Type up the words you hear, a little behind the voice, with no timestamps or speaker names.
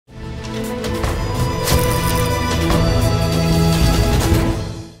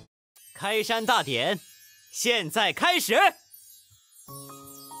开山大典现在开始。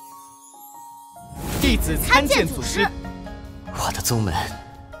弟子参见祖师。我的宗门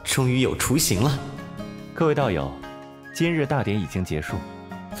终于有雏形了。各位道友，今日大典已经结束，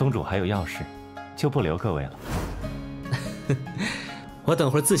宗主还有要事，就不留各位了。我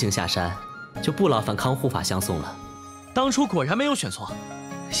等会儿自行下山，就不劳烦康护法相送了。当初果然没有选错，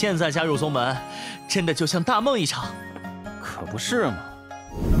现在加入宗门，真的就像大梦一场。可不是嘛！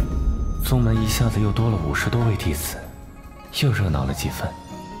宗门一下子又多了50多位弟子，又热闹了几分。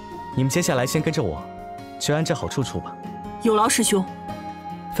你们接下来先跟着我，去安置好住处吧。有劳师兄。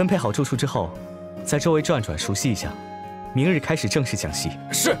分配好住处之后，在周围转转，熟悉一下。明日开始正式讲习。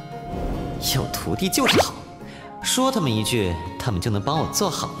是。有徒弟就是好，说他们一句，他们就能帮我做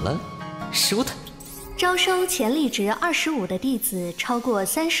好了，舒坦。招收潜力值25的弟子超过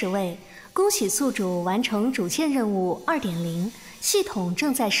30位，恭喜宿主完成主线任务2.0，系统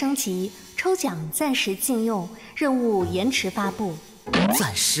正在升级，抽奖暂时禁用，任务延迟发布。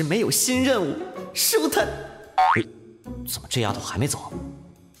暂时没有新任务，舒坦。怎么这丫头还没走？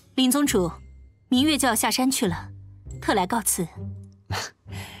林宗主，明月就要下山去了，特来告辞。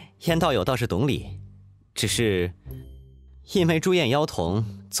燕道友倒是懂礼，只是一枚朱燕妖童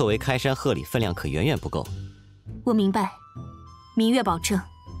作为开山贺礼分量可远远不够。我明白，明月保证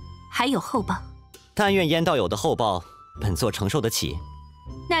还有后报。但愿燕道友的后报本座承受得起。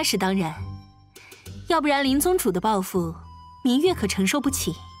那是当然，要不然林宗主的报复，明月可承受不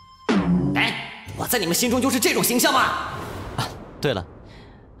起。哎，我在你们心中就是这种形象吗？啊，对了，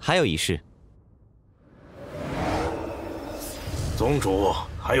还有一事。宗主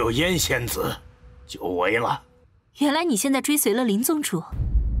还有燕仙子，久违了。原来你现在追随了林宗主。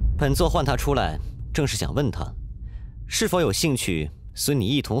本座唤他出来，正是想问他，是否有兴趣随你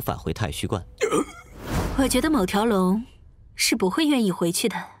一同返回太虚观。我觉得某条龙是不会愿意回去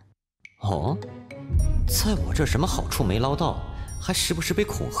的。哦，在我这什么好处没捞到，还时不时被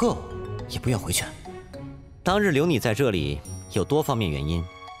恐吓，也不愿回去。当日留你在这里有多方面原因，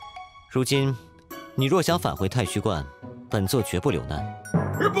如今你若想返回太虚观，本座绝不留难。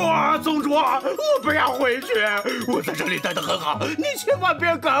不，宗主，我不要回去，我在这里待得很好，你千万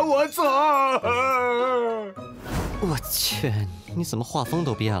别赶我走。我去，你怎么画风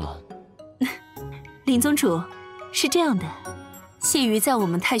都变了？林宗主，是这样的，谢瑜在我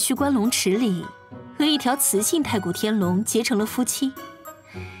们太虚观龙池里和一条雌性太古天龙结成了夫妻，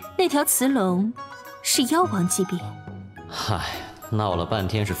那条雌龙是妖王级别。嗨，闹了半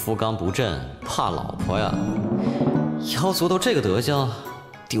天是夫刚不振，怕老婆呀。妖族都这个德行，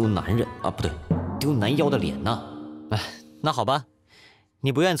丢男人啊，不对，丢男妖的脸呢。哎，那好吧，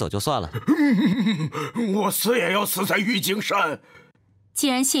你不愿走就算了。我死也要死在玉京山。既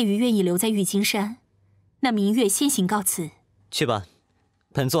然谢瑜愿意留在玉京山，那明月先行告辞。去吧，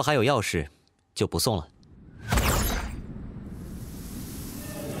本座还有要事，就不送了。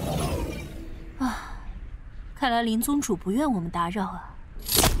啊，看来林宗主不愿我们打扰啊。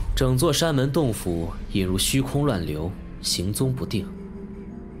整座山门洞府引入虚空乱流，行踪不定。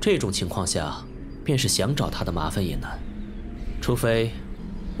这种情况下，便是想找他的麻烦也难。除非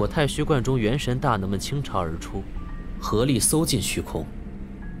我太虚观中元神大能们倾巢而出，合力搜进虚空，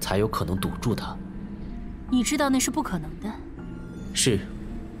才有可能堵住他。你知道那是不可能的。是，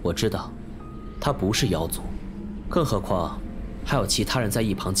我知道，他不是妖族，更何况还有其他人在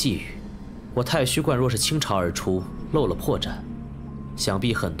一旁觊觎。我太虚观若是倾巢而出，露了破绽，想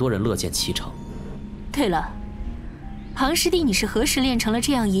必很多人乐见其成。对了，庞师弟，你是何时练成了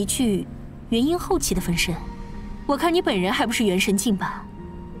这样一具元婴后期的分身？我看你本人还不是元神境吧？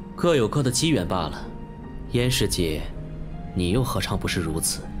各有各的机缘罢了。燕师姐，你又何尝不是如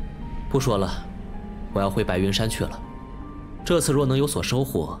此？不说了，我要回白云山去了。这次若能有所收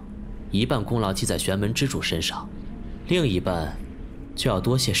获，一半功劳记在玄门之主身上，另一半就要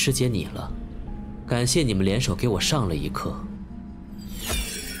多谢师姐你了。感谢你们联手给我上了一课。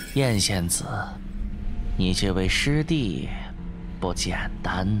燕仙子，你这位师弟不简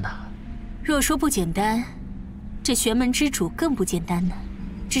单呐。若说不简单，这玄门之主更不简单呢。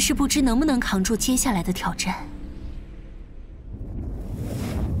只是不知能不能扛住接下来的挑战。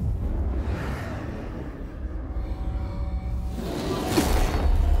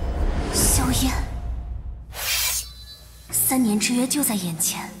萧燕，3年之约就在眼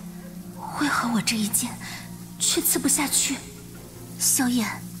前，为何我这一剑却刺不下去？萧燕，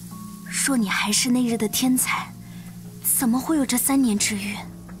若你还是那日的天才，怎么会有这3年之约？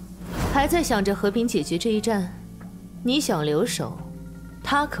还在想着和平解决这一战，你想留守，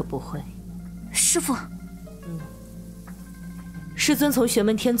他可不会。师父，师尊从玄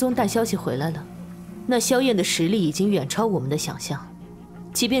门天宗带消息回来了，那萧燕的实力已经远超我们的想象。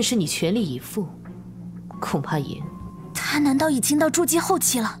即便是你全力以赴，恐怕也……他难道已经到筑基后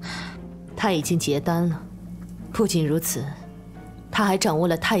期了？他已经结丹了。不仅如此，他还掌握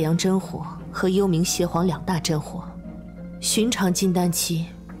了太阳真火和幽冥邪皇2大真火。寻常金丹期，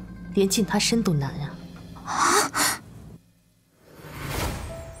连近他身都难啊！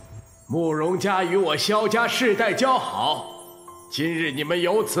慕容家与我萧家世代交好，今日你们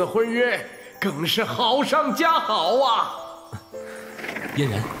有此婚约，更是好上加好啊！嫣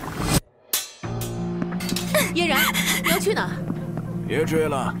然，嫣然，你要去哪？别追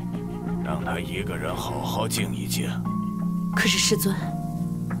了，让他一个人好好静一静。可是师尊，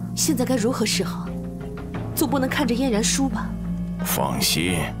现在该如何是好？总不能看着嫣然输吧？放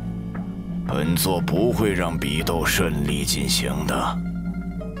心，本座不会让比斗顺利进行的。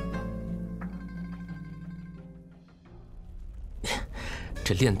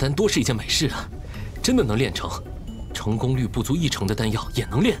这炼丹多是一件美事啊，真的能炼成，成功率不足1成的丹药也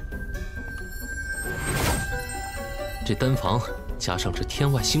能炼。这丹房加上这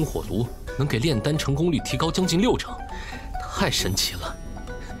天外星火炉，能给炼丹成功率提高将近6成，太神奇了！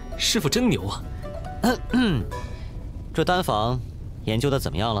师傅真牛啊！这丹房研究的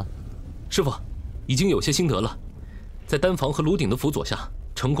怎么样了？师傅，已经有些心得了。在丹房和炉鼎的辅佐下，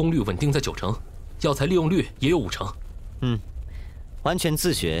成功率稳定在9成，药材利用率也有5成。完全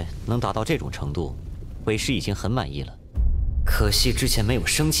自学能达到这种程度，为师已经很满意了。可惜之前没有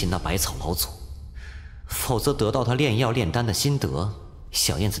生擒那百草老祖，否则得到他炼药炼丹的心得，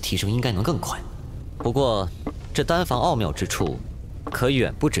小燕子提升应该能更快。不过这丹房奥妙之处，可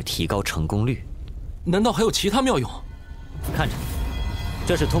远不止提高成功率。难道还有其他妙用？看着，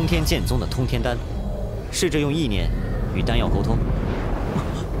这是通天剑宗的通天丹，试着用意念与丹药沟通。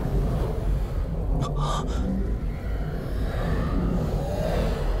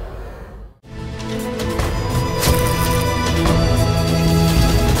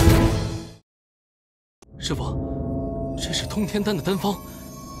师傅，这是通天丹的丹方。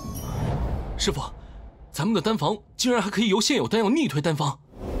师傅，咱们的丹房竟然还可以由现有丹药逆推丹方。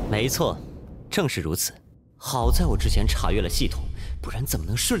没错，正是如此。好在我之前查阅了系统，不然怎么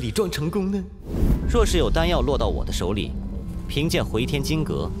能顺利装成功呢？若是有丹药落到我的手里，凭借回天金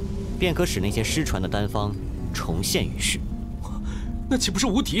阁，便可使那些失传的丹方重现于世。那岂不是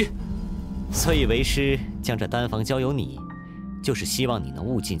无敌？所以为师将这丹房交由你，就是希望你能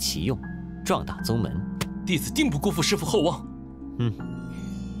物尽其用，壮大宗门。弟子定不辜负师父厚望。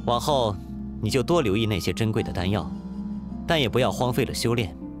往后你就多留意那些珍贵的丹药，但也不要荒废了修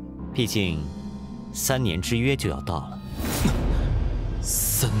炼，毕竟3年之约就要到了。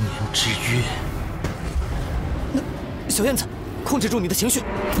3年之约。小燕子，控制住你的情绪。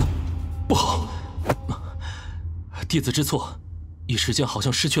不好，弟子知错，一时间好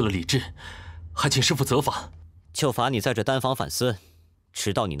像失去了理智，还请师父责罚。就罚你在这丹房反思，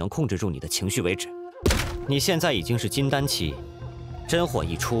直到你能控制住你的情绪为止。你现在已经是金丹期，真火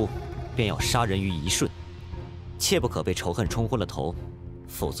一出，便要杀人于1瞬，切不可被仇恨冲昏了头，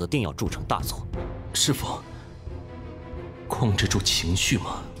否则定要铸成大错。师父，控制住情绪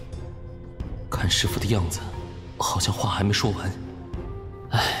吗？看师父的样子，好像话还没说完。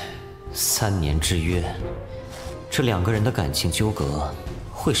3年之约，这2个人的感情纠葛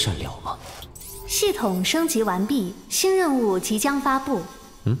会善了吗？系统升级完毕，新任务即将发布。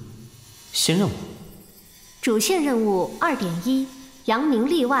新任务。主线任务2.1，扬名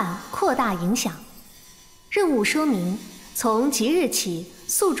立万，扩大影响。任务说明：从即日起，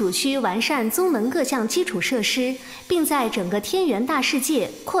宿主需完善宗门各项基础设施，并在整个天元大世界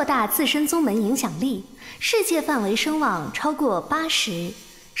扩大自身宗门影响力，世界范围声望超过80，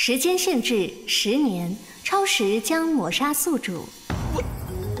时间限制10年，超时将抹杀宿主。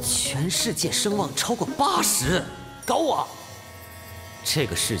全世界声望超过80，高啊！这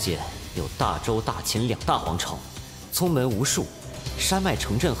个世界有大周、大秦2大皇朝，宗门无数，山脉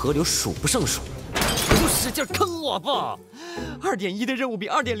城镇河流数不胜数。不使劲坑我吧！2.1的任务比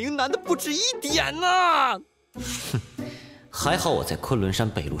2.0难的不止1点呢。还好我在昆仑山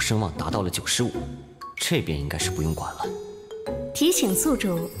北路声望达到了95，这边应该是不用管了。提醒宿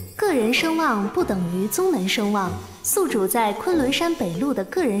主，个人声望不等于宗门声望。宿主在昆仑山北路的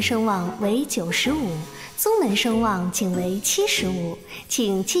个人声望为95，宗门声望仅为75，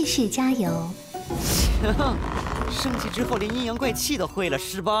请继续加油。升级之后连阴阳怪气都会了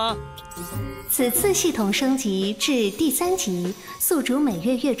是吧？此次系统升级至第3级，宿主每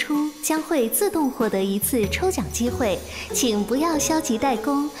月月初将会自动获得1次抽奖机会，请不要消极怠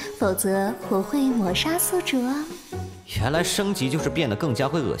工，否则我会抹杀宿主啊。原来升级就是变得更加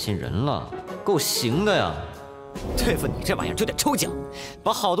会恶心人了，够行的呀！对付你这玩意儿就得抽奖，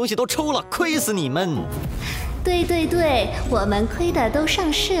把好东西都抽了，亏死你们！对，我们亏的都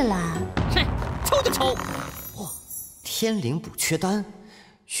上市了。哼，抽就抽。哇，天灵补缺丹，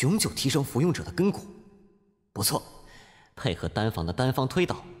永久提升服用者的根骨，不错。配合丹房的丹方推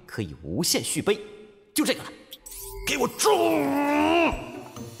导，可以无限续杯。就这个了，给我种！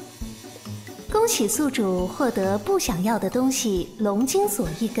恭喜宿主获得不想要的东西龙金锁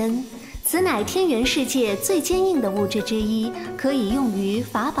一根，此乃天元世界最坚硬的物质之一，可以用于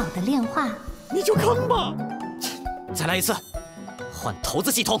法宝的炼化。你就坑吧！再来一次，换骰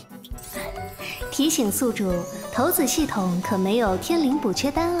子系统。提醒宿主，骰子系统可没有天灵补缺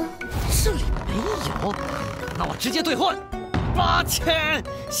丹哦。这里没有，那我直接兑换8000。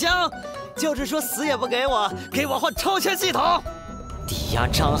行，就是说死也不给我换超前系统。抵押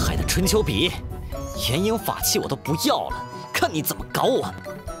张海的春秋笔，元婴法器我都不要了，看你怎么搞我！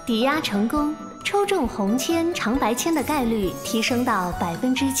抵押成功，抽中红签、长白签的概率提升到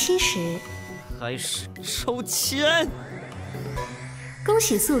70%。开始抽签。恭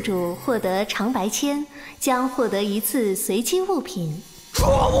喜宿主获得长白签，将获得一次随机物品。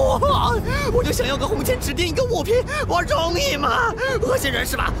我就想要个红签指定一个物品，我容易吗？恶心人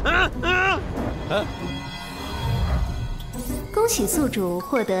是吧？恭喜宿主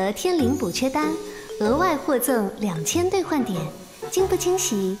获得天灵补缺丹，额外获赠2000兑换点，惊不惊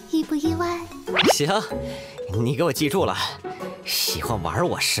喜，意不意外？行，你给我记住了，喜欢玩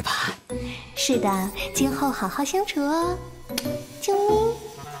我是吧？是的，今后好好相处哦。啾咪。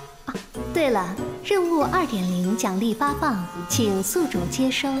啊，对了，任务2.0奖励发放，请宿主接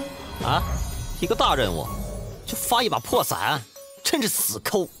收。啊，一个大任务，就发一把破伞，真是死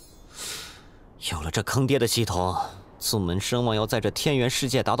抠。有了这坑爹的系统，宗门声望要在这天元世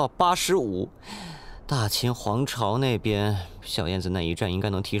界达到85，大秦皇朝那边小燕子那一战应该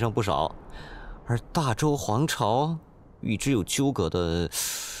能提升不少，而大周皇朝与之有纠葛的，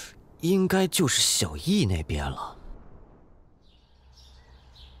应该就是小易那边了。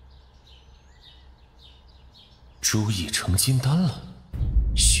朱毅成金丹了，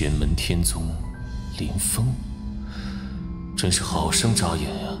玄门天宗林峰，真是好生眨眼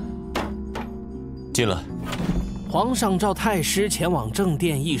呀！进来。皇上召太师前往正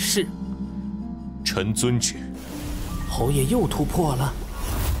殿议事。臣遵旨。侯爷又突破了。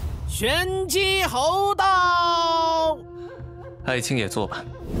玄机侯到。爱卿也坐吧。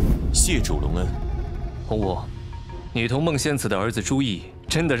谢主隆恩。洪武，你同孟仙子的儿子朱毅，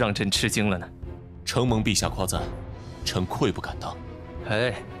真的让朕吃惊了呢。承蒙陛下夸赞，臣愧不敢当。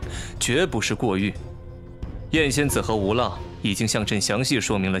哎，绝不是过誉。燕仙子和吴浪已经向朕详细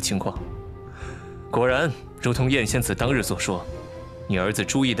说明了情况。果然，如同燕仙子当日所说，你儿子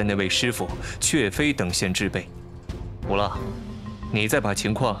朱毅的那位师傅，却非等闲之辈。吴浪，你再把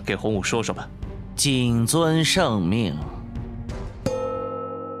情况给洪武说说吧。谨遵圣命。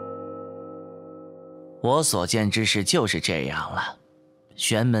我所见之事就是这样了。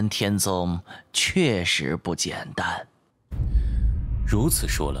玄门天宗确实不简单。如此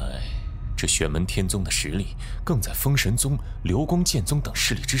说来，这玄门天宗的实力更在封神宗、流光剑宗等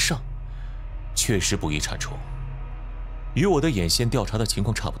势力之上，确实不易铲除。与我的眼线调查的情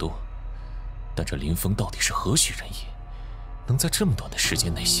况差不多，但这林峰到底是何许人也，能在这么短的时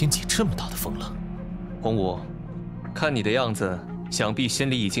间内掀起这么大的风浪？洪武，看你的样子，想必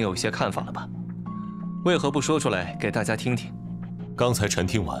心里已经有些看法了吧？为何不说出来给大家听听？刚才臣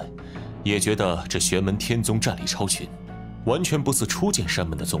听完，也觉得这玄门天宗战力超群，完全不似初见山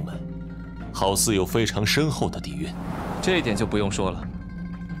门的宗门，好似有非常深厚的底蕴。这一点就不用说了，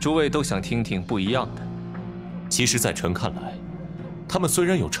诸位都想听听不一样的。其实，在臣看来，他们虽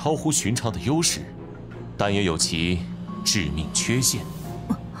然有超乎寻常的优势，但也有其致命缺陷。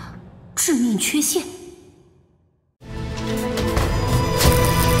致命缺陷？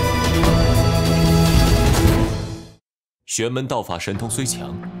玄门道法神通虽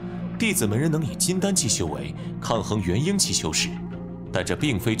强，弟子门人能以金丹气修为抗衡元婴气修士，但这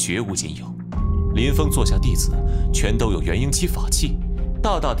并非绝无仅有。林峰座下弟子全都有元婴期法器，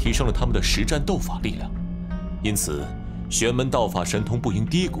大大提升了他们的实战斗法力量。因此，玄门道法神通不应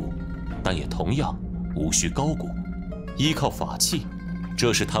低估，但也同样无需高估。依靠法器，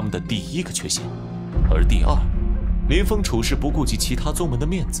这是他们的第一个缺陷。而第二，林峰处事不顾及其他宗门的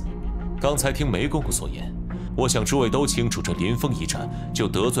面子。刚才听梅公公所言，我想诸位都清楚，这林峰一战就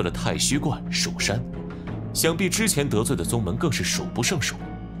得罪了太虚观、蜀山，想必之前得罪的宗门更是数不胜数。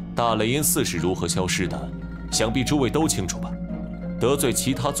大雷音寺是如何消失的，想必诸位都清楚吧？得罪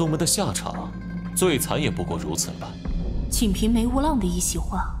其他宗门的下场，最惨也不过如此了吧？仅凭梅无浪的一席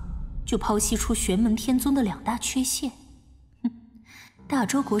话，就剖析出玄门天宗的2大缺陷。大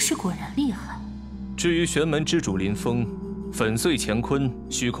周国师果然厉害。至于玄门之主林峰，粉碎乾坤，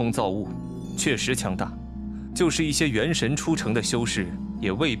虚空造物，确实强大。就是一些元神出城的修士，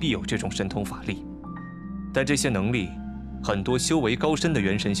也未必有这种神通法力。但这些能力，很多修为高深的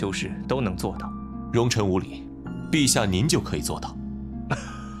元神修士都能做到。容臣无礼，陛下您就可以做到。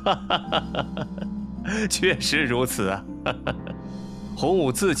确实如此啊。洪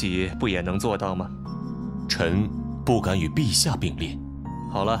武自己不也能做到吗？臣不敢与陛下并列。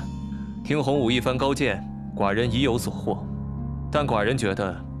好了，听洪武一番高见，寡人已有所获，但寡人觉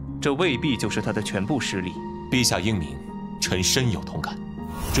得这未必就是他的全部实力。陛下英明，臣深有同感。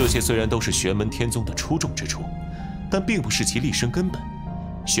这些虽然都是玄门天宗的出众之处，但并不是其立身根本。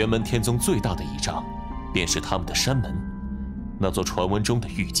玄门天宗最大的倚仗，便是他们的山门，那座传闻中的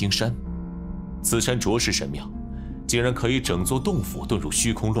玉京山。此山着实神妙，竟然可以整座洞府遁入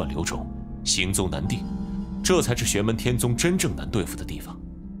虚空乱流中，行踪难定。这才是玄门天宗真正难对付的地方。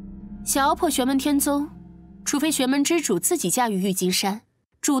想要破玄门天宗，除非玄门之主自己驾驭玉京山，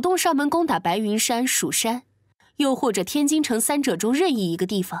主动上门攻打白云山、蜀山，又或者天津城三者中任意一个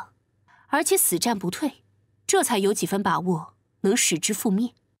地方，而且死战不退，这才有几分把握能使之覆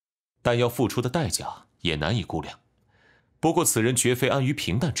灭。但要付出的代价也难以估量。不过此人绝非安于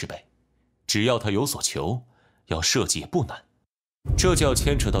平淡之辈，只要他有所求，要设计也不难。这就要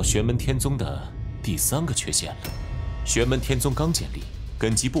牵扯到玄门天宗的第3个缺陷了。玄门天宗刚建立，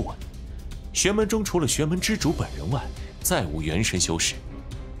根基不稳，玄门中除了玄门之主本人外，再无元神修士。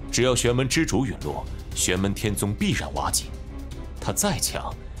只要玄门之主陨落，玄门天宗必然瓦解。他再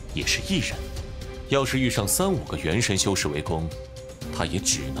强，也是一人。要是遇上3、5个元神修士围攻，他也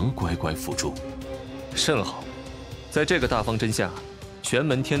只能乖乖服输。甚好，在这个大方针下，玄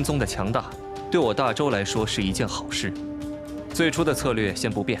门天宗的强大，对我大周来说是一件好事。最初的策略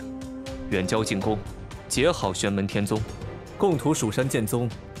先不变，远交近攻，结好玄门天宗，共图蜀山剑宗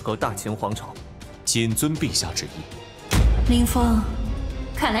和大秦皇朝。谨遵陛下之意。林峰，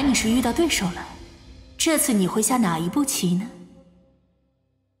看来你是遇到对手了。这次你会下哪一步棋呢？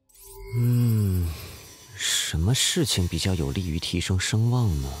什么事情比较有利于提升声望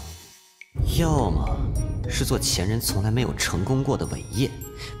呢？要么是做前人从来没有成功过的伟业，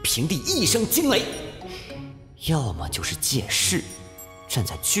平地一声惊雷；要么就是借势，站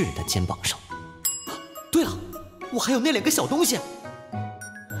在巨人的肩膀上。对了，我还有那2个小东西。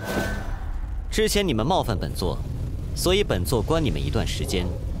之前你们冒犯本座，所以本座关你们一段时间，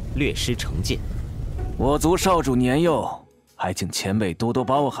略施惩戒。我族少主年幼，还请前辈多多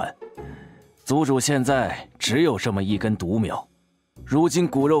包涵。族主现在只有这么一根独苗，如今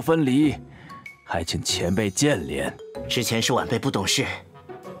骨肉分离，还请前辈见怜。之前是晚辈不懂事，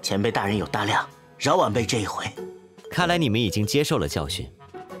前辈大人有大量，饶晚辈这一回。看来你们已经接受了教训，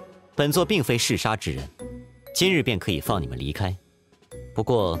本座并非嗜杀之人，今日便可以放你们离开。不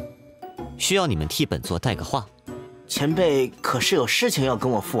过，需要你们替本座带个话。前辈可是有事情要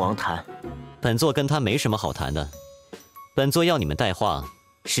跟我父王谈？本座跟他没什么好谈的，本座要你们带话。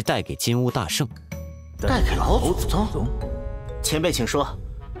是带给金乌大圣，带给老祖宗。前辈请说，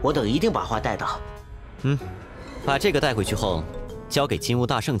我等一定把话带到。把这个带回去后，交给金乌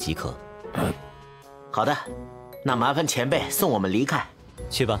大圣即可。好的，那麻烦前辈送我们离开。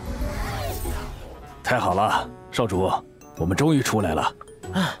去吧。太好了，少主，我们终于出来了。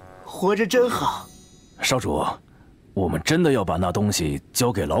活着真好。少主，我们真的要把那东西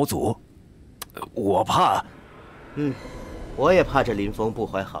交给老祖？我怕。我也怕这林峰不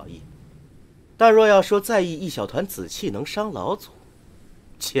怀好意，但若要说在意一小团紫气能伤老祖，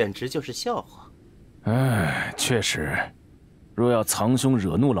简直就是笑话。确实，若要藏凶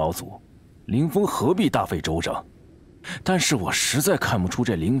惹怒老祖，林峰何必大费周章？但是我实在看不出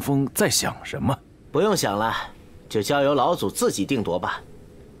这林峰在想什么。不用想了，就交由老祖自己定夺吧。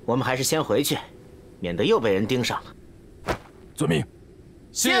我们还是先回去，免得又被人盯上了。遵命。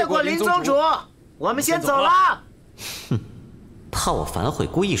谢过林宗主，我们先走了。怕我反悔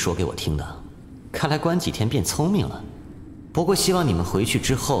故意说给我听的，看来关几天变聪明了。不过希望你们回去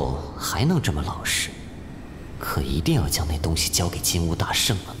之后还能这么老实，可一定要将那东西交给金乌大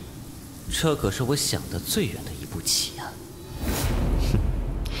圣了。这可是我想的最远的一步棋啊！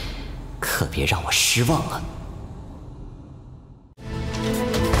可别让我失望了。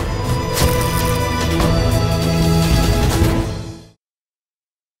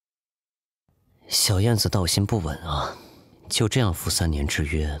小燕子道心不稳啊。就这样赴3年之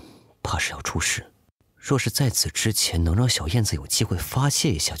约，怕是要出事。若是在此之前能让小燕子有机会发泄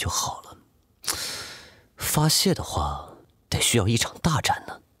一下就好了。发泄的话，得需要一场大战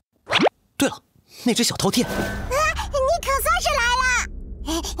呢。对了，那只小饕餮，你可算是来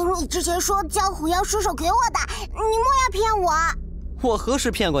了！你之前说江湖要出手给我的，你莫要骗我！我何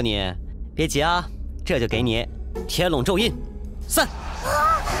时骗过你？别急啊，这就给你天龙咒印3。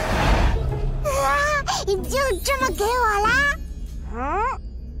就这么给我啦？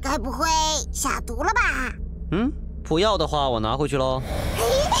该不会下毒了吧？不要的话我拿回去喽。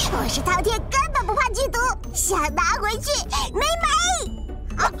我是饕餮，根本不怕剧毒，想拿回去没门！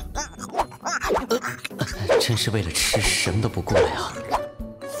真是为了吃什么都不顾了呀！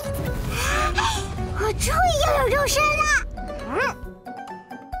我终于又有肉身了！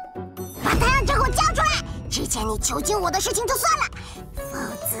把太阳真火交出来！之前你囚禁我的事情就算了，否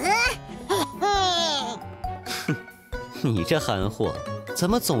则，你这憨货，怎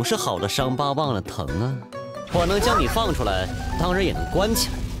么总是好了伤疤忘了疼啊？我能将你放出来，当然也能关起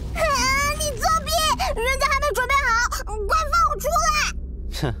来。你作弊！人家还没准备好，快放我出来！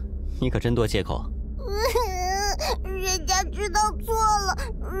哼，你可真多借口。人家知道错了，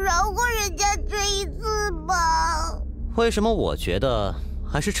饶过人家这一次吧。为什么我觉得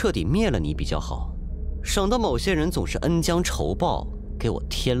还是彻底灭了你比较好，省得某些人总是恩将仇报，给我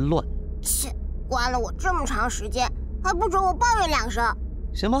添乱。切，关了我这么长时间，还不准我抱怨2声。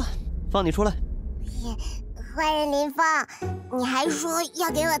行吧，放你出来。坏人林峰，你还说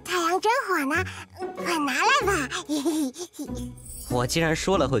要给我太阳真火呢，快拿来吧！我既然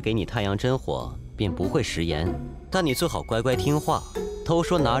说了会给你太阳真火，便不会食言。但你最好乖乖听话。都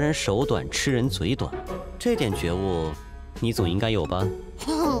说拿人手短，吃人嘴短，这点觉悟，你总应该有吧？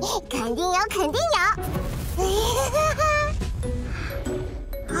肯定有，肯定有。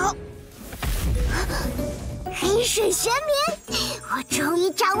好，黑水玄冥，我终于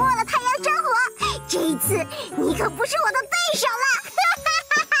掌握了太阳真火。这一次你可不是我的对手了。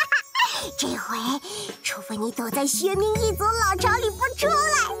这回，除非你躲在玄冥一族老巢里不出来，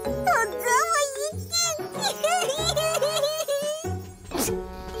否则我一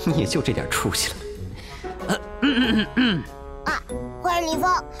定……也就这点出息了。坏人林峰，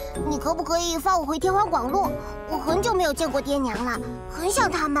你可不可以放我回天环广路？我很久没有见过爹娘了，很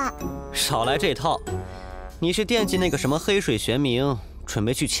想他们。少来这套，你是惦记那个什么黑水玄冥，准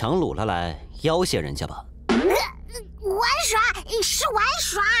备去抢掳了来要挟人家吧？玩耍是玩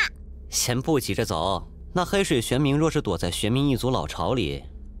耍。先不急着走，那黑水玄冥若是躲在玄冥一族老巢里，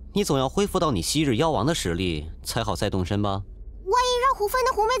你总要恢复到你昔日妖王的实力，才好再动身吧？万一让胡芬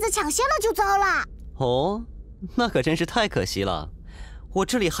的狐妹子抢先了就糟了。哦，那可真是太可惜了。我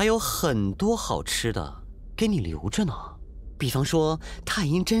这里还有很多好吃的，给你留着呢。比方说太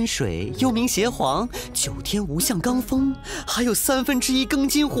阴真水，又名邪皇，9天无相罡风，还有1/3庚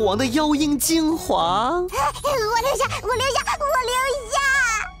金虎王的妖鹰精华。我留下，我留下，我留下。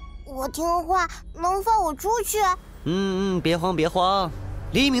我听话，能放我出去？别慌别慌，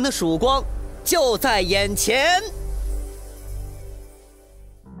黎明的曙光就在眼前。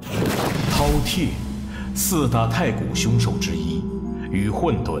饕餮，4大太古凶兽之一，与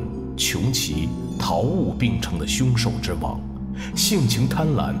混沌、穷奇、桃物并称的凶兽之王，性情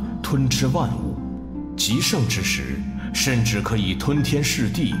贪婪，吞吃万物。极盛之时，甚至可以吞天噬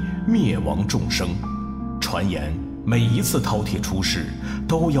地，灭亡众生。传言每一次饕餮出世，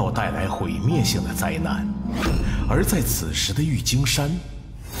都要带来毁灭性的灾难。而在此时的玉京山，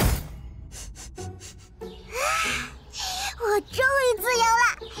我终于自由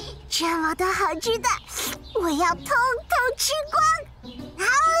了！这么多好吃的，我要通通吃光！嗷嗷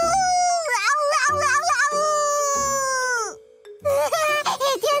嗷嗷嗷！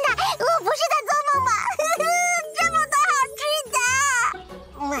天哪，我不是在做梦吧？这么多好吃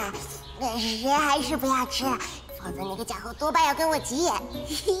的，人还是不要吃了，否则那个家伙多半要跟我急眼。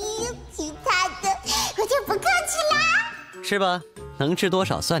其他的我就不客气啦。是吧？能吃多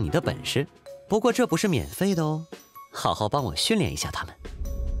少算你的本事。不过这不是免费的哦，好好帮我训练一下他们。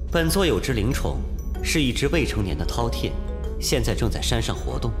本作有只灵宠，是一只未成年的饕餮，现在正在山上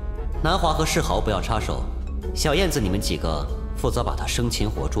活动。南华和世豪不要插手，小燕子你们几个负责把它生擒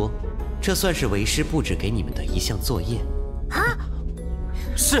活捉，这算是为师布置给你们的一项作业。啊，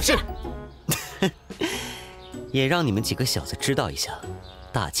是。也让你们几个小子知道一下，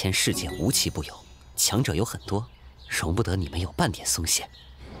大千世界无奇不有，强者有很多，容不得你们有半点松懈。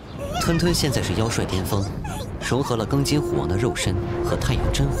吞吞现在是妖帅巅峰，融合了庚金虎王的肉身和太阳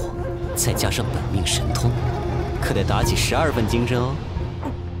真火，再加上本命神通，可得打起12分精神哦。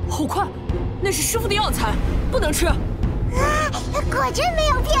好快，那是师傅的药材，不能吃。果真没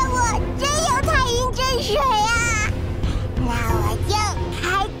有骗我，真有太阴真水啊！那我就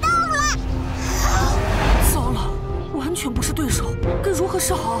开动了。糟了，完全不是对手，该如何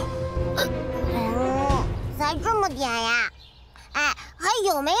是好？才这么点呀？哎，还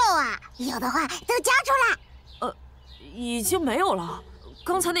有没有啊？有的话都交出来。已经没有了，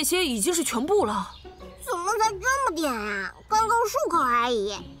刚才那些已经是全部了。怎么才这么点啊？刚够漱口而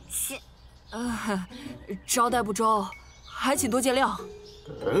已。是。招待不周，还请多见谅。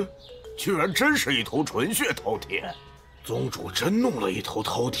居然真是一头纯血饕餮！宗主真弄了一头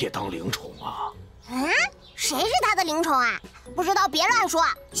饕餮当灵宠啊！谁是他的灵宠啊？不知道别乱说，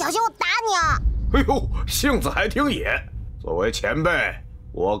小心我打你啊！哎呦，性子还挺野。作为前辈，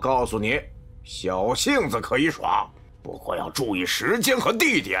我告诉你，小性子可以耍，不过要注意时间和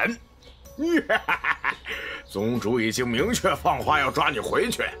地点。宗主已经明确放话要抓你回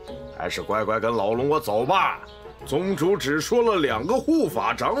去，还是乖乖跟老龙我走吧。宗主只说了2个护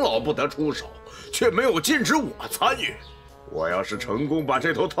法长老不得出手，却没有禁止我参与。我要是成功把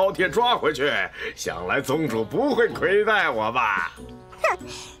这头饕餮抓回去，想来宗主不会亏待我吧？哼，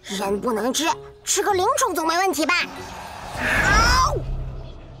人不能吃，吃个灵宠总没问题吧？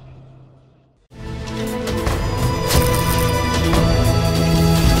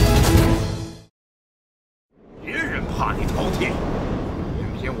别人怕你饕餮，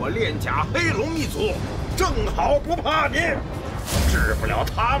偏偏我炼甲黑龙一族正好不怕你。治不了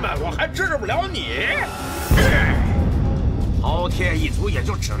他们，我还治不了你。饕餮一族也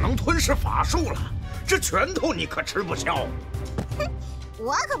就只能吞噬法术了，这拳头你可吃不消。哼，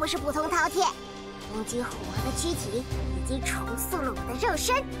我可不是普通饕餮，攻击虎王的躯体已经重塑了我的肉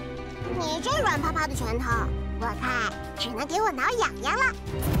身。你这软趴趴的拳头，我看只能给我挠痒痒了。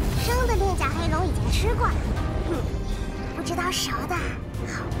生的炼甲黑龙已经吃过了，不知道熟的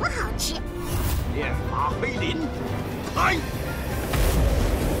好不好吃。炼法黑鳞，来！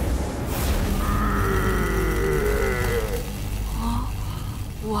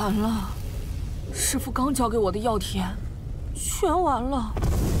完了，师傅刚交给我的药田，全完了。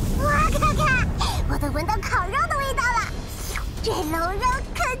哇，看看，我都闻到烤肉的味道了，这龙肉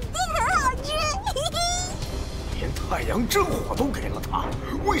肯定很好吃。连太阳真火都给了他，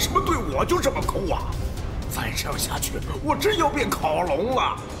为什么对我就这么抠啊？再这样下去，我真要变烤龙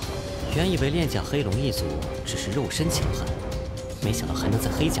了。原以为炼甲黑龙一族只是肉身强悍，没想到还能在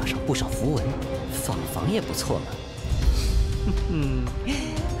黑甲上布上符文，仿防也不错嘛。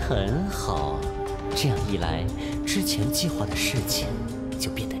很好，这样一来，之前计划的事情就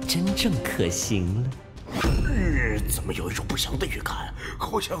变得真正可行了。怎么有一种不祥的预感？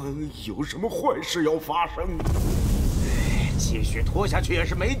好像有什么坏事要发生。继续拖下去也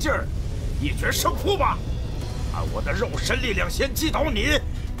是没劲儿，一决胜负吧！看我的肉身力量先击倒你，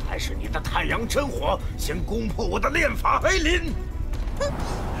还是你的太阳真火先攻破我的炼法黑鳞？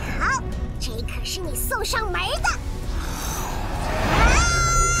好，这可是你送上门的。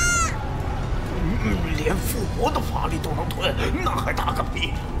连附魔的法力都能吞，那还打个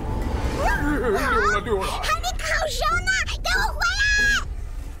屁！溜了！还没烤熟呢，给我回来！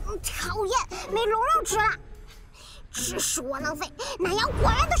讨厌，没龙肉吃了，吃是窝囊废，南阳果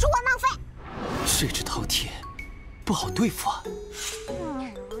然都是窝囊废。这只饕餮不好对付啊。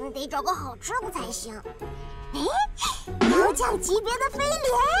得找个好吃的才行。高奖级别的飞莲。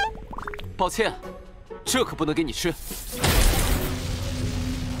抱歉，这可不能给你吃。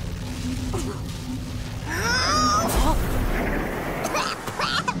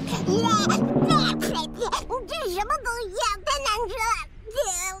这是什么东西啊？太难吃了，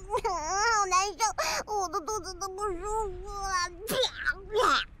好难受，我的肚子都不舒服了。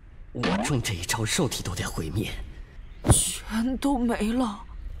我中这一招，肉体都得毁灭，全都没了。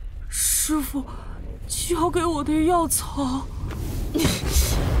师傅交给我的药草，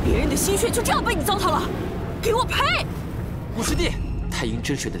别人的心血就这样被你糟蹋了，给我赔！五师弟，太阴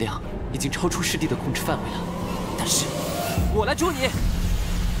真水的量已经超出师弟的控制范围了，但是我来捉你。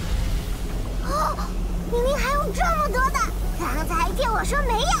明明还有这么多的，刚才还骗我说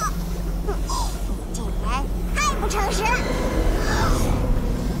没有，你这人太不诚实了！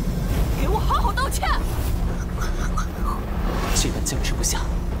给我好好道歉！既然僵持不下，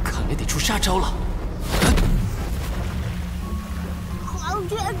看来得出杀招了。黄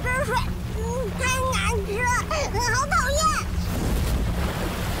泉之水，太难吃了，好讨厌！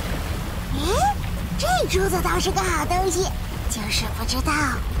这珠子倒是个好东西，就是不知道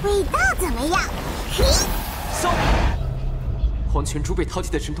味道怎么样。骚！黄泉珠被饕餮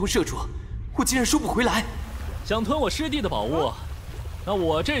的神通射住，我竟然收不回来。想吞我师弟的宝物，那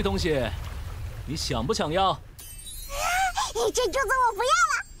我这东西，你想不想要？这珠子我不要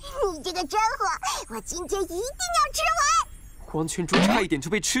了，你这个真货，我今天一定要吃完。黄泉珠差一点就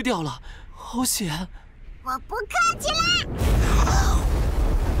被吃掉了，好险！我不客气啦！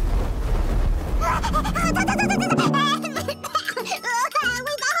味道好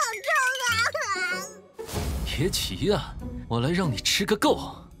重啊！别急呀，我来让你吃个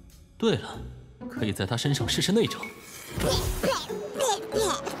够。对了，可以在他身上试试那招。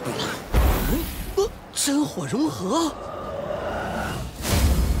真火融合。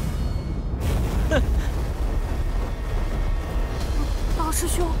大师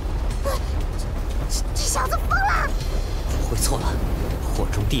兄，这小子疯了！不会错了，火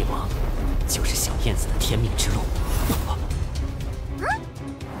中帝王就是小燕子的天命之路。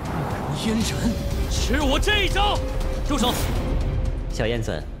阉人，吃我这一招！住手！小燕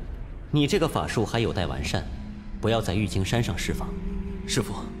子，你这个法术还有待完善，不要在玉京山上释放。师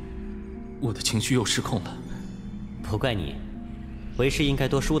父，我的情绪又失控了。不怪你，为师应该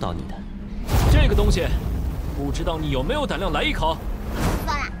多疏导你的。这个东西，不知道你有没有胆量来一口？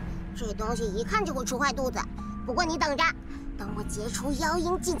算了，这东西一看就会吃坏肚子。不过你等着，等我结出妖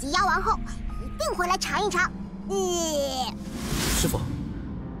婴晋级妖王后，一定回来尝一尝。师父，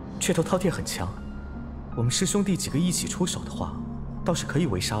雀头饕餮很强，我们师兄弟几个一起出手的话，倒是可以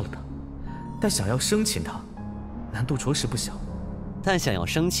围杀了他。但想要生擒他，难度着实不小。但想要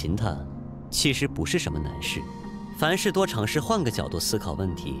生擒他，其实不是什么难事。凡事多尝试换个角度思考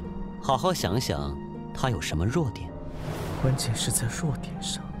问题，好好想想他有什么弱点。关键是在弱点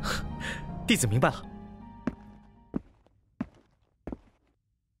上。弟子明白了。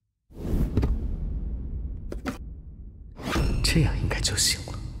这样应该就行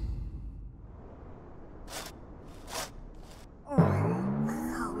了。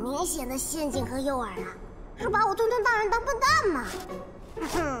好明显的陷阱和诱饵啊！是把我墩墩大人当笨蛋吗？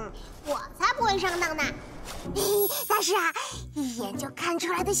哼，我才不会上当呢！但是啊，一眼就看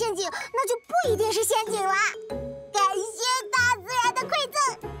出来的陷阱，那就不一定是陷阱啦。感谢大自然的馈赠，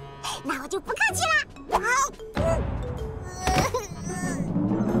那我就不客气啦。好，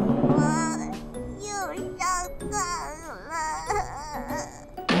我又上当了。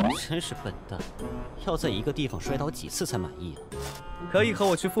真是笨蛋，要在一个地方摔倒几次才满意啊？可以和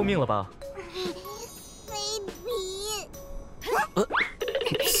我去复命了吧？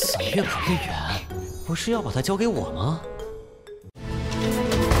怎么越跑越远？不是要把它交给我吗？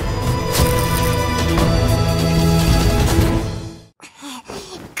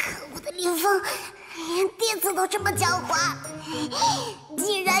可恶的林峰，连弟子都这么狡猾，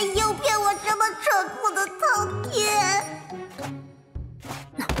竟然诱骗我这么蠢酷的饕餮。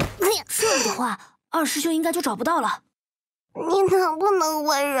这样的话，二师兄应该就找不到了。你能不能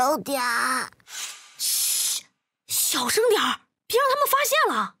温柔点儿？嘘，小声点儿，别让他们发现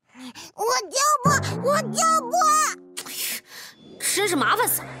了。我就不！真是麻烦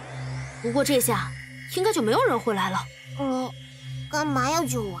死了。不过这下应该就没有人会来了。你干嘛要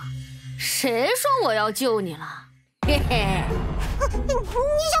救我？谁说我要救你了？嘿嘿。你想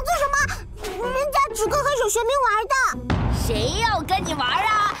做什么？人家只跟黑手玄冥玩的。谁要跟你玩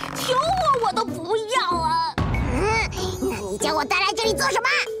啊？求我都不要啊！那你将我带来这里做什么？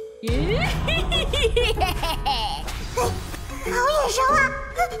好眼熟啊！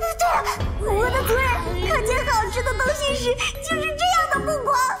对了，我的族人看见好吃的东西时就是这样的目光。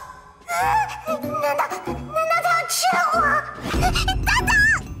难道他要吃了我？等等！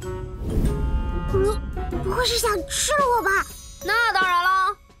你不会是想吃了我吧？那当然了，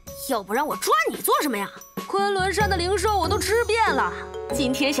要不然我抓你做什么呀？昆仑山的灵兽我都吃遍了，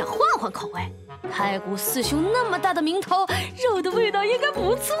今天想换换口味。太古四兄那么大的名头，肉的味道应该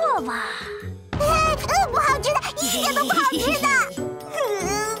不错吧？不好吃的，一点都不好吃的。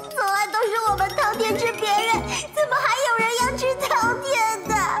从来都是我们饕餮吃别人，怎么还有人要吃饕餮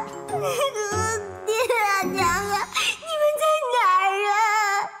的？爹啊娘啊，你们在哪儿啊？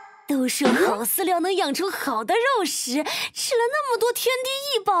都说好饲料能养出好的肉食，吃了那么多天地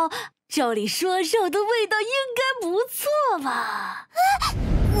异宝，照理说肉的味道应该不错吧？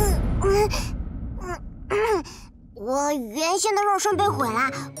我原先的肉身被毁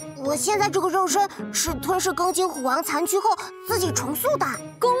了，我现在这个肉身是吞噬庚金虎王残躯后自己重塑的。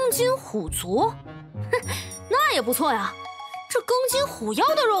庚金虎族，哼，那也不错呀。这庚金虎妖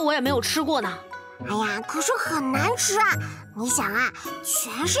的肉我也没有吃过呢。哎呀，可是很难吃啊！你想啊，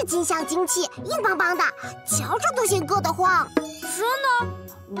全是金像精气，硬邦邦的，瞧着都嫌硌得慌。真的？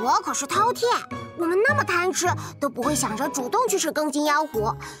我可是饕餮，我们那么贪吃，都不会想着主动去吃庚金妖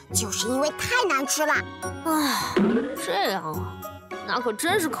虎，就是因为太难吃了。唉，这样啊，那可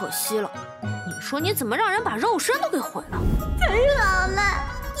真是可惜了。你说你怎么让人把肉身都给毁了？太好了，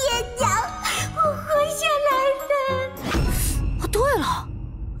爹娘，我活下来了。哦，对了，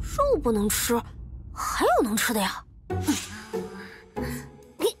肉不能吃，还有能吃的呀。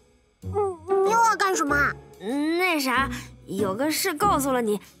你又要干什么？那啥，有个事告诉了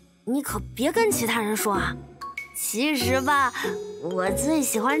你，你可别跟其他人说啊。其实吧，我最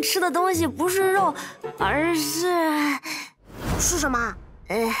喜欢吃的东西不是肉，而是什么？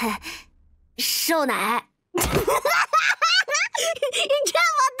瘦奶。这么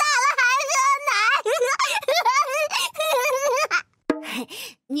大了还喝奶？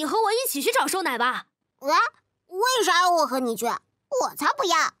你和我一起去找瘦奶吧。为啥要我和你去？我才不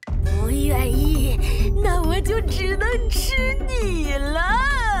要！愿意，那我就只能吃你了。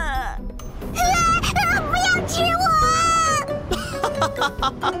不要吃我！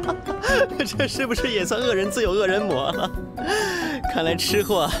这是不是也算恶人自有恶人磨了？看来吃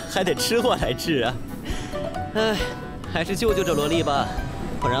货还得吃货来治啊！哎，还是救救这萝莉吧，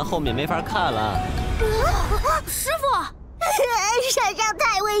不然后面没法看了。师傅，山上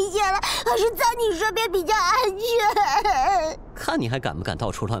太危险了，还是在你身边比较安全。看你还敢不敢到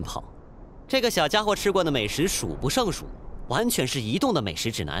处乱跑？这个小家伙吃过的美食数不胜数，完全是移动的美食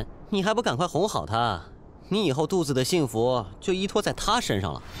指南。你还不赶快哄好他？你以后肚子的幸福就依托在他身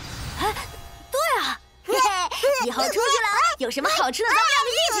上了。哎，对啊，以后出去了，有什么好吃的，咱们两个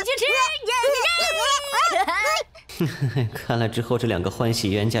一起去吃。看来之后这两个欢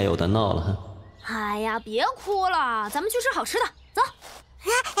喜冤家有的闹了。哎呀，别哭了，咱们去吃好吃的，走。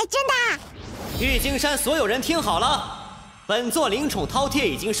真的？玉京山所有人听好了，本座灵宠饕餮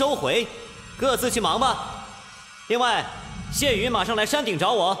已经收回，各自去忙吧。另外，谢宇马上来山顶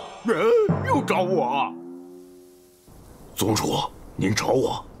找我。又找我？宗主，您找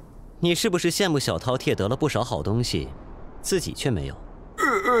我？你是不是羡慕小饕餮得了不少好东西，自己却没有？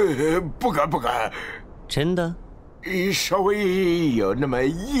不敢不敢。真的？稍微有那么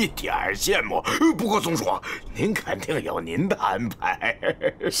一点羡慕。不过宗主，您肯定有您的安排。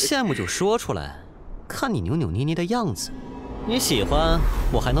羡慕就说出来，看你扭扭捏捏的样子，你喜欢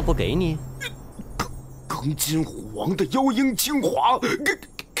我还能不给你？庚金虎王的妖鹰精华，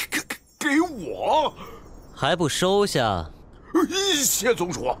给我，还不收下？谢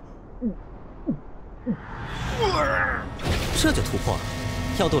宗主。这就突破了，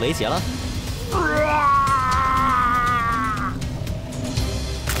要渡雷劫了。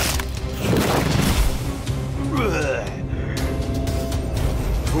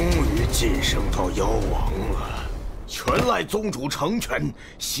终于晋升到妖王了，全赖宗主成全，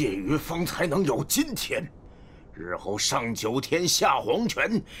谢于方才能有今天。日后上九天下黄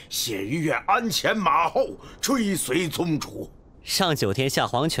泉，谢于愿鞍前马后追随宗主。上九天下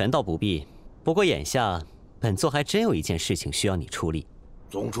黄泉倒不必，不过眼下本座还真有一件事情需要你出力。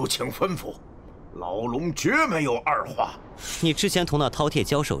宗主请吩咐，老龙绝没有二话。你之前同那饕餮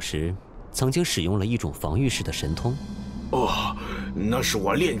交手时，曾经使用了一种防御式的神通。那是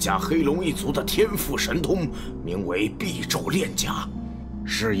我炼甲黑龙一族的天赋神通，名为必咒炼甲，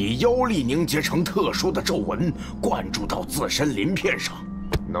是以妖力凝结成特殊的咒文，灌注到自身鳞片上，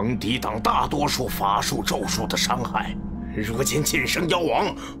能抵挡大多数法术咒术的伤害。如今晋升妖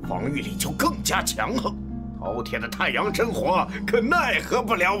王，防御力就更加强横。饕餮的太阳真火可奈何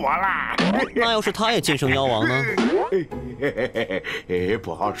不了我啦。那要是他也晋升妖王呢？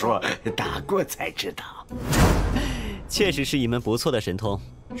不好说，打过才知道。确实是一门不错的神通，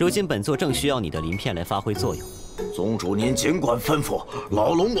如今本座正需要你的鳞片来发挥作用。宗主您尽管吩咐，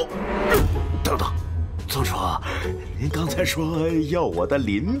老龙我……等等，宗主，您刚才说要我的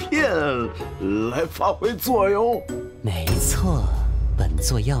鳞片来发挥作用？没错，本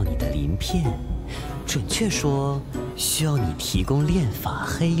座要你的鳞片，准确说，需要你提供炼法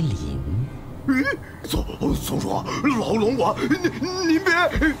黑鳞。宗主，老龙我，您别。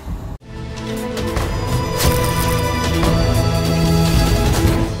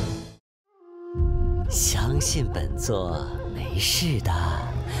相信本座没事的，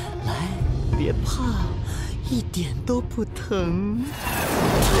来，别怕，一点都不疼。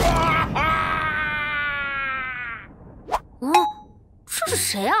这是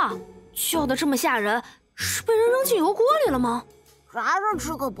谁啊？叫得这么吓人，是被人扔进油锅里了吗？还是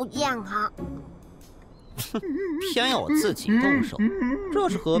吃个不健康。偏要我自己动手，这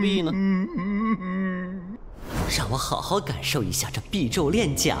是何必呢？让我好好感受一下这必咒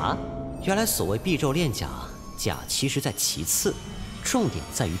炼甲。原来所谓必咒炼甲，甲其实在其次，重点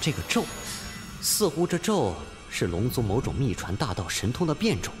在于这个咒。似乎这咒是龙族某种秘传大道神通的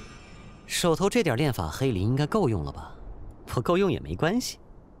变种。手头这点炼法黑鳞应该够用了吧？不够用也没关系，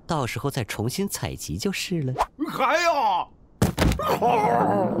到时候再重新采集就是了。还要？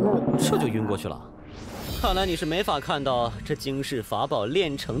这就晕过去了。看来你是没法看到这惊世法宝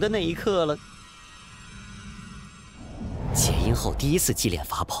炼成的那一刻了。结阴后第一次祭炼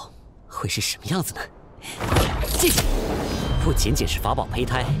法宝会是什么样子呢？记住，不仅仅是法宝胚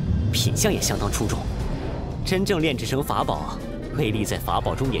胎，品相也相当出众。真正炼制成法宝，威力在法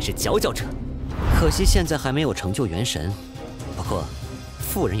宝中也是佼佼者。可惜现在还没有成就元神。不过，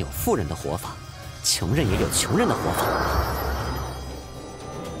富人有富人的活法，穷人也有穷人的活法。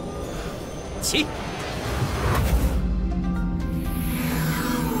起！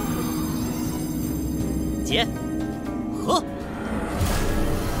结！合！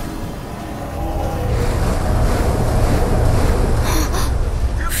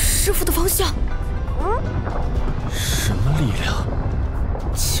什师傅的方向。什么力量，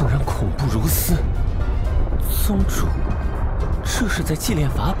竟然恐怖如斯？宗主，这是在祭炼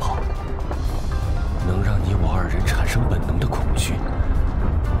法宝，能让你我二人产生本能的恐惧，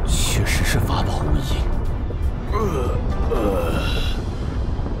确实是法宝无疑。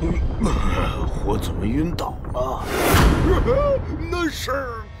我怎么晕倒了？那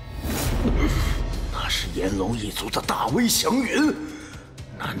是炎龙一族的大威祥云，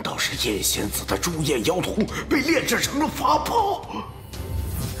难道是叶仙子的朱焰妖瞳被炼制成了法宝？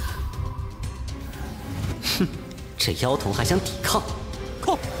哼，这妖瞳还想抵抗？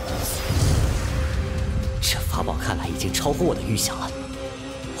靠！这法宝看来已经超乎我的预想了，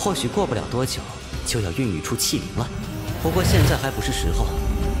或许过不了多久就要孕育出气灵了。不过现在还不是时候，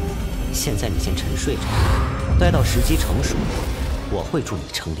现在你先沉睡着，待到时机成熟，我会助你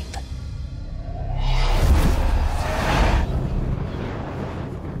成灵的。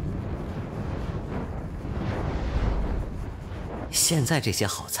现在这些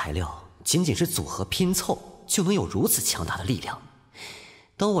好材料，仅仅是组合拼凑，就能有如此强大的力量。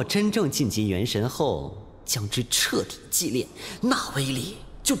等我真正晋级元神后，将之彻底祭炼，那威力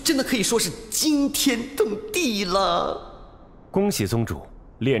就真的可以说是惊天动地了。恭喜宗主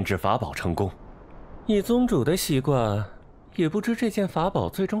炼制法宝成功。以宗主的习惯，也不知这件法宝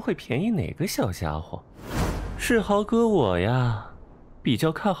最终会便宜哪个小家伙。世豪哥我呀，比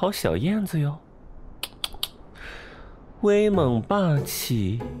较看好小燕子哟。威猛霸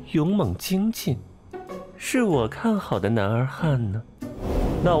气，勇猛精进，是我看好的男儿汉呢。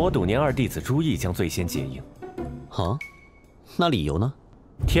那我赌年二弟子朱毅将最先结营。啊？那理由呢？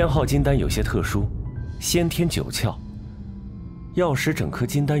天浩金丹有些特殊，先天九窍，要使整颗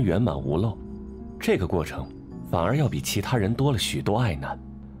金丹圆满无漏，这个过程反而要比其他人多了许多爱难。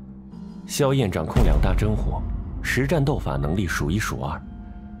萧燕掌控两大真火，实战斗法能力数一数二，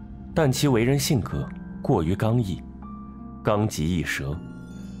但其为人性格过于刚毅，刚极易折，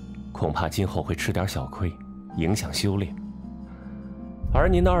恐怕今后会吃点小亏，影响修炼。而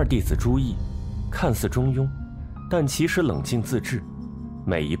您的二弟子朱毅，看似中庸，但其实冷静自制，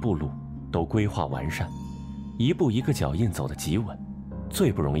每一步路都规划完善，一步一个脚印走得极稳，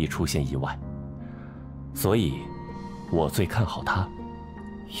最不容易出现意外。所以，我最看好他。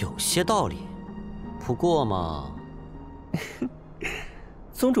有些道理，不过嘛，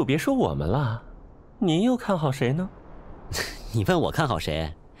宗主别说我们了，您又看好谁呢？你问我看好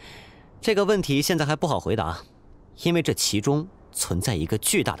谁？这个问题现在还不好回答，因为这其中存在一个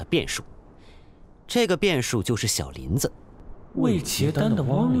巨大的变数。这个变数就是小林子。未结丹的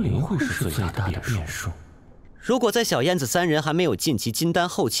亡灵会是最大的变数。如果在小燕子三人还没有晋级金丹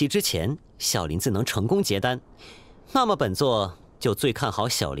后期之前，小林子能成功结丹，那么本作就最看好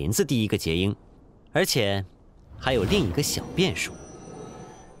小林子第一个结婴，而且还有另一个小变数。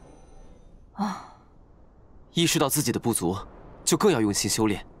意识到自己的不足，就更要用心修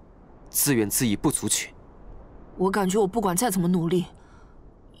炼，自怨自艾不足取。我感觉我不管再怎么努力，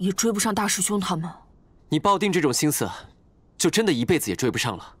也追不上大师兄他们。你抱定这种心思，就真的一辈子也追不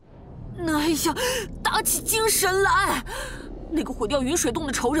上了。哎呀，打起精神来！那个毁掉云水洞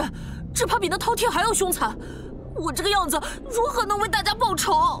的仇人，只怕比那饕餮还要凶残。我这个样子，如何能为大家报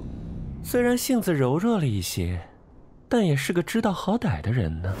仇？虽然性子柔弱了一些，但也是个知道好歹的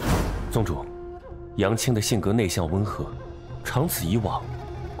人呢。宗主，杨青的性格内向温和，长此以往，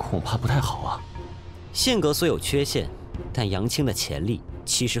恐怕不太好啊。性格虽有缺陷，但杨青的潜力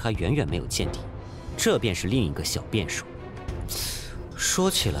其实还远远没有见底，这便是另一个小变数。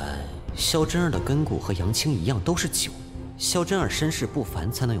说起来，萧真儿的根骨和杨青一样都是9，萧真儿身世不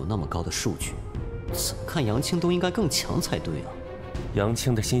凡，才能有那么高的数据。怎么看杨青都应该更强才对啊。杨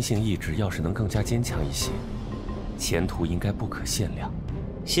青的心性意志要是能更加坚强一些，前途应该不可限量。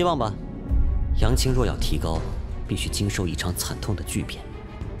希望吧。杨青若要提高，必须经受一场惨痛的巨变。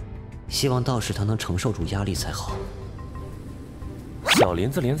希望到时他能承受住压力才好。小林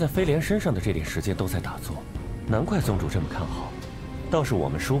子连在飞莲身上的这点时间都在打坐，难怪宗主这么看好。倒是我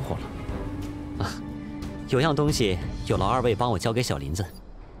们疏忽了。有样东西有劳二位帮我交给小林子，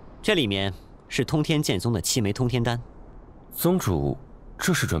这里面是通天剑宗的7枚通天丹。宗主，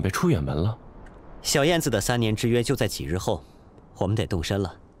这是准备出远门了？小燕子的3年之约就在几日后，我们得动身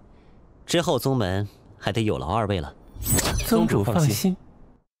了。之后宗门还得有劳二位了。宗主放心。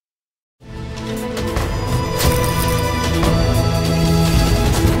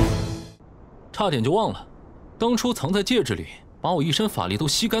差点就忘了，当初藏在戒指里，把我一身法力都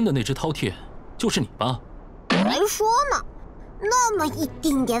吸干的那只饕餮，就是你吧？还说呢，那么一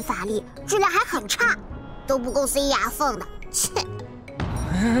丁点法力，质量还很差，都不够塞牙缝的。切！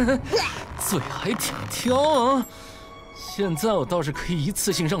嘴还挺挑啊！现在我倒是可以一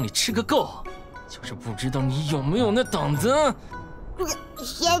次性让你吃个够，就是不知道你有没有那胆子。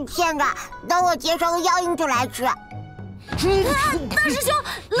先骗着，等我结成个妖鹰就来吃。大师兄，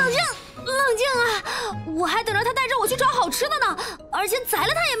冷静啊！我还等着他带着我去找好吃的呢，而且宰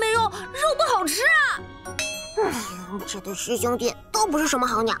了他也没用，肉不好吃啊！这对师兄弟都不是什么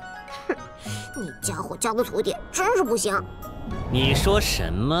好鸟。哼，你家伙教的徒弟真是不行。你说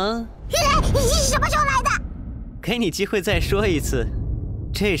什么？什么时候来的？给你机会再说一次，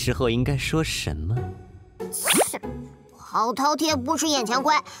这时候应该说什么？好饕餮不吃眼前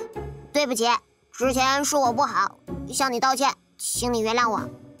亏，对不起，之前是我不好，向你道歉，请你原谅我。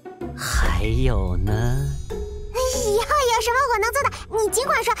还有呢？以后有什么我能做的，你尽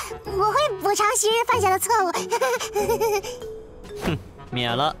管说，我会补偿昔日犯下的错误。哼，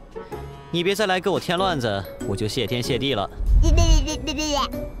免了，你别再来给我添乱子，我就谢天谢地了。别！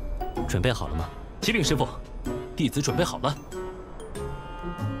准备好了吗？启禀师傅，弟子准备好了。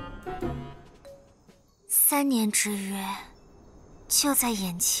3年之约就在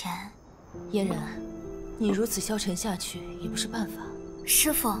眼前，嫣然，你如此消沉下去也不是办法。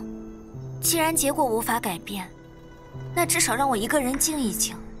师傅，既然结果无法改变，那至少让我一个人静一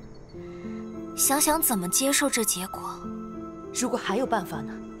静，想想怎么接受这结果。如果还有办法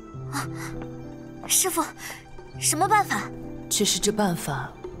呢？啊，师傅，什么办法？只是这办法，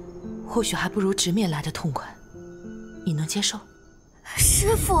或许还不如直面来的痛快。你能接受？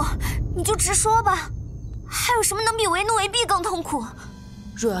师傅，你就直说吧。还有什么能比为奴为婢更痛苦？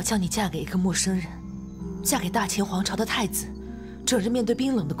若要将你嫁给一个陌生人，嫁给大秦皇朝的太子，整日面对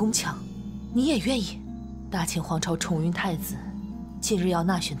冰冷的宫墙，你也愿意？大秦皇朝宠云太子近日要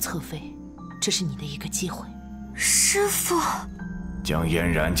纳选侧妃，这是你的一个机会。师父，将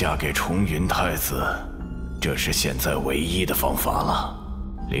嫣然嫁给宠云太子，这是现在唯一的方法了。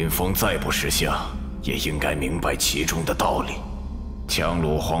林峰再不识相，也应该明白其中的道理。强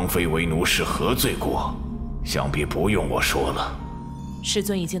掳皇妃为奴是何罪过？想必不用我说了。师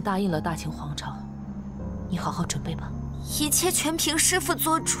尊已经答应了大秦皇朝，你好好准备吧。一切全凭师父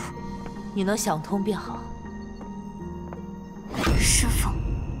做主。你能想通便好。师父，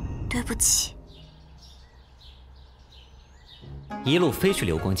对不起。一路飞去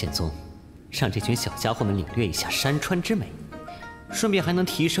流光剑宗，让这群小家伙们领略一下山川之美，顺便还能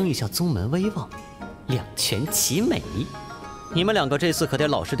提升一下宗门威望，两全其美。你们两个这次可得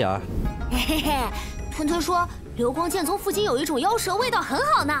老实点儿。嘿嘿，吞吞说流光剑宗附近有一种妖蛇，味道很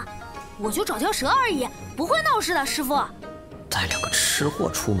好呢。我就找条蛇而已，不会闹事的，师父。带两个吃货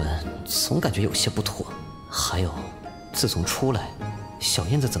出门，总感觉有些不妥。还有，自从出来，小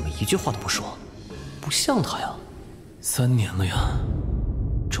燕子怎么一句话都不说？不像她呀。3年了呀，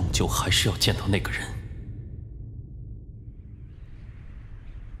终究还是要见到那个人。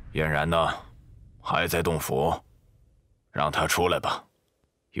嫣然呢？还在洞府？让他出来吧，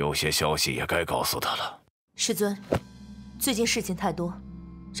有些消息也该告诉他了。师尊，最近事情太多，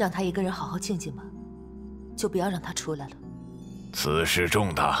让他一个人好好静静吧，就不要让他出来了。此事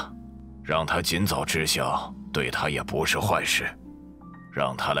重大，让他尽早知晓，对他也不是坏事。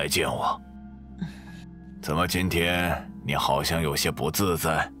让他来见我。怎么今天你好像有些不自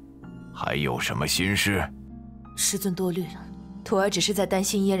在？还有什么心事？师尊多虑了，徒儿只是在担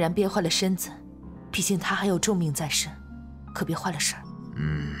心嫣然憋坏了身子，毕竟她还有重命在身，可别坏了事儿。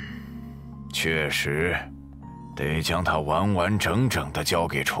确实，得将她完完整整的交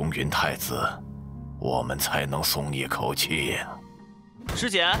给崇云太子，我们才能松一口气呀。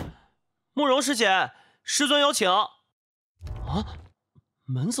师姐，慕容师姐，师尊有请。啊，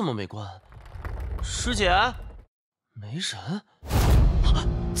门怎么没关？师姐，没人。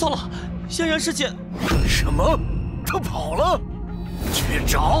糟了，嫣然师姐。什么？他跑了？去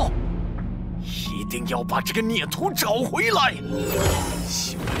找！一定要把这个孽徒找回来！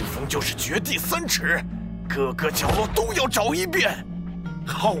邢云峰就是绝地3尺，各个角落都要找一遍。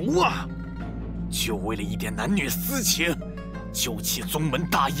好啊！就为了一点男女私情，就弃宗门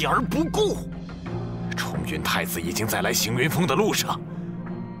大义而不顾。崇云太子已经在来邢云峰的路上，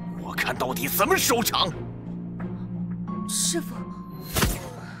我看到底怎么收场。师父。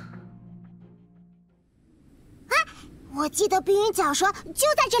我记得碧云角说就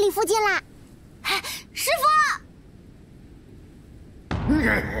在这里附近啦。师父，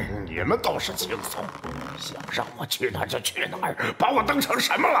你们倒是轻松，想让我去哪儿就去哪儿，把我当成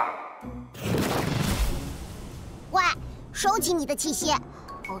什么了？喂，收起你的气息，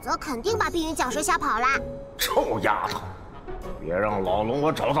否则肯定把碧云角蛇吓跑了。臭丫头，别让老龙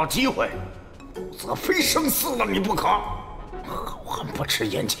我找到机会，否则非生死了你不可。好汉不吃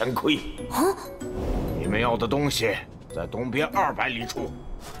眼前亏。你们要的东西在东边200里处。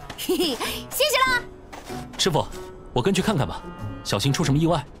嘿嘿，谢谢啦。师傅，我跟去看看吧，小心出什么意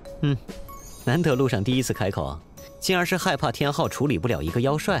外。难得路上第一次开口，竟然是害怕天昊处理不了一个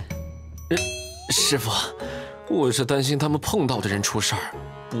妖帅。师傅，我是担心他们碰到的人出事儿，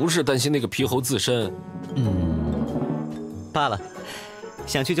不是担心那个皮猴自身。罢了，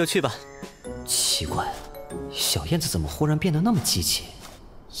想去就去吧。奇怪，小燕子怎么忽然变得那么积极？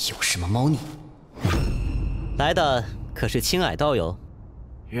有什么猫腻？来的可是青矮道友。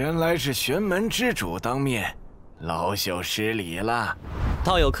原来是玄门之主当面，老朽失礼了。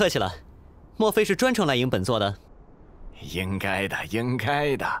道友客气了，莫非是专程来迎本座的？应该的，应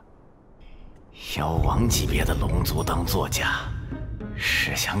该的。妖王级别的龙族当作家，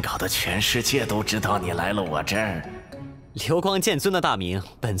是想搞得全世界都知道你来了我这儿。流光剑尊的大名，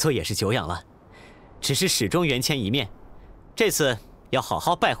本座也是久仰了，只是始终缘牵一面，这次要好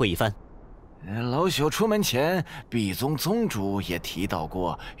好拜会一番。老朽出门前，碧宗宗主也提到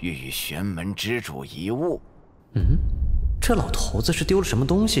过欲与玄门之主一晤。这老头子是丢了什么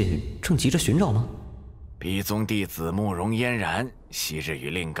东西，正急着寻找吗？碧宗弟子慕容嫣然，昔日与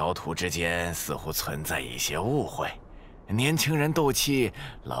令高徒之间似乎存在一些误会，年轻人斗气，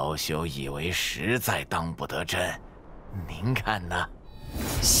老朽以为实在当不得真。您看呢？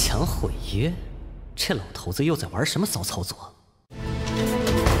想毁约？这老头子又在玩什么骚操作？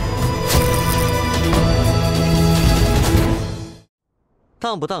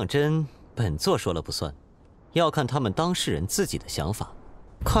当不当真，本座说了不算，要看他们当事人自己的想法。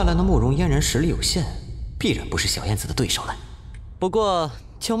看来那慕容嫣然实力有限，必然不是小燕子的对手了。不过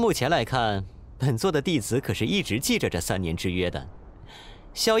就目前来看，本座的弟子可是一直记着这3年之约的。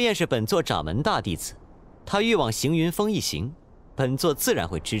萧燕是本座掌门大弟子，他欲往行云峰一行，本座自然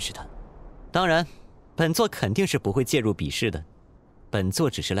会支持他。当然，本座肯定是不会介入比试的，本座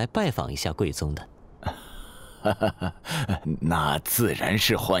只是来拜访一下贵宗的。那自然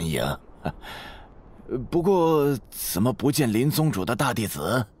是欢迎。不过怎么不见林宗主的大弟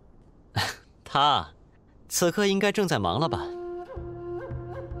子？他此刻应该正在忙了吧？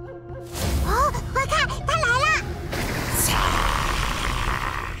快看，他来了！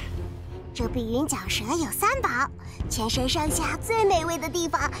这碧云角蛇有3宝，全身上下最美味的地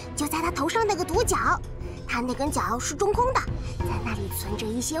方就在它头上那个独角。它那根角是中空的，在那里存着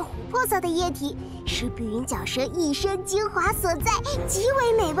一些琥珀色的液体，是碧云角蛇一身精华所在，极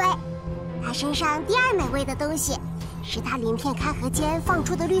为美味。它身上第2美味的东西，是它鳞片开合间放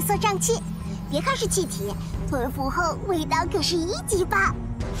出的绿色瘴气。别看是气体，吞服后味道可是1级棒。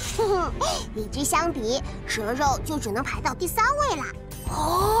与之相比，蛇肉就只能排到第3位了。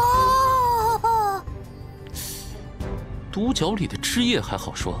独角里的汁液还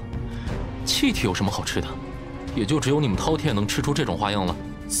好说，气体有什么好吃的？也就只有你们饕餮能吃出这种花样了。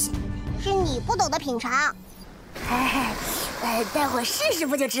是你不懂得品尝。待会儿试试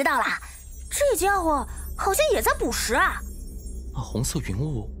不就知道了。这家伙好像也在捕食啊。那红色云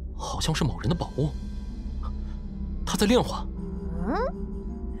雾好像是某人的宝物，他在炼化。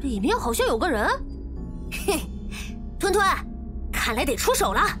里面好像有个人。吞吞，看来得出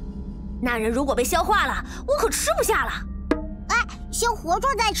手了。那人如果被消化了，我可吃不下了。先活捉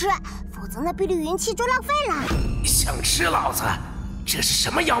再吃，否则那碧绿云气就浪费了。想吃老子？这是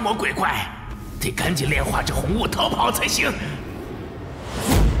什么妖魔鬼怪？得赶紧炼化这红雾逃跑才行。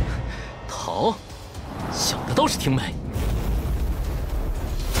逃？想的倒是挺美。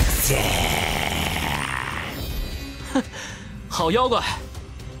哼，好妖怪，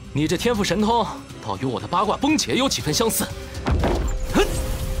你这天赋神通倒与我的八卦崩解有几分相似。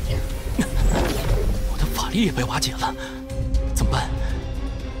我的法力也被瓦解了，怎么办？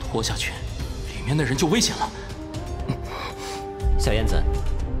拖下去，里面的人就危险了。小燕子，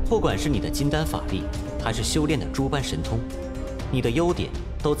不管是你的金丹法力，还是修炼的诸般神通，你的优点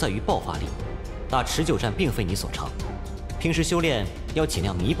都在于爆发力。打持久战并非你所长，平时修炼要尽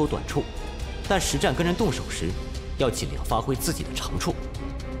量弥补短处，但实战跟人动手时，要尽量发挥自己的长处。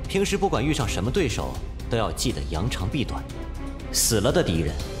平时不管遇上什么对手，都要记得扬长避短，死了的敌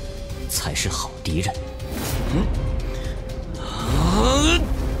人才是好敌人。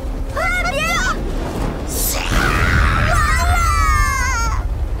别呀！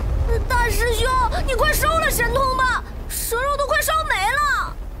大师兄，你快收了神通吧，蛇肉都快烧没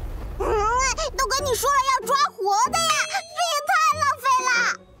了。都跟你说了要抓活的呀，这也太浪费了。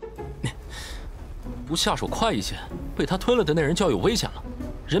不下手快一些，被他吞了的那人就要有危险了。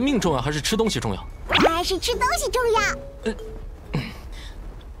人命重要还是吃东西重要？当然是吃东西重要。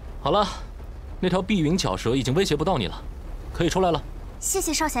好了，那条碧云角蛇已经威胁不到你了，可以出来了。谢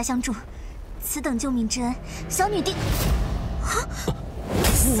谢少侠相助，此等救命之恩，小女定。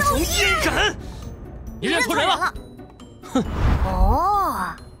慕容嫣然，你认错人了。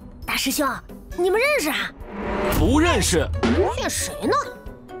哦，大师兄，你们认识啊？不认识。怨谁呢？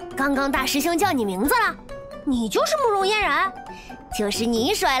刚刚大师兄叫你名字了，你就是慕容嫣然，就是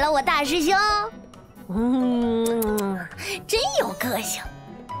你甩了我大师兄。真有个性。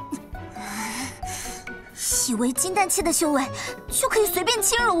以为金丹期的修为就可以随便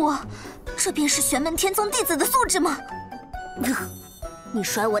侵入我，这便是玄门天宗弟子的素质吗？你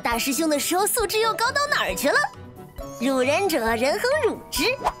甩我大师兄的时候，素质又高到哪儿去了？辱人者，人恒辱之。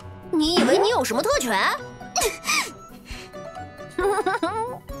你以为你有什么特权？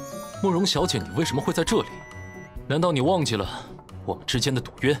慕容小姐，你为什么会在这里？难道你忘记了我们之间的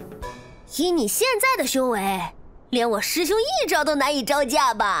赌约？以你现在的修为，连我师兄一招都难以招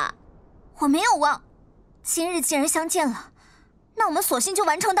架吧？我没有忘。今日既然相见了，那我们索性就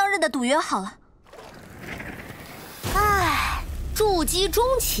完成当日的赌约好了。唉，筑基中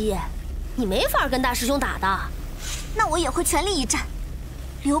期，你没法跟大师兄打的。那我也会全力一战。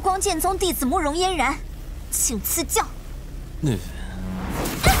流光剑宗弟子慕容嫣然，请赐教。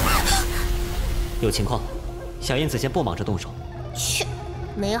有情况，小燕子先不忙着动手。切，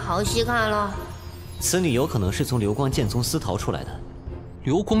没好戏看了。此女有可能是从流光剑宗私逃出来的。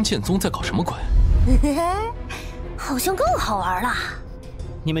流光剑宗在搞什么鬼？好像更好玩了。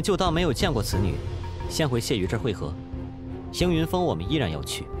你们就当没有见过此女，先回谢鱼这儿会合。星云峰我们依然要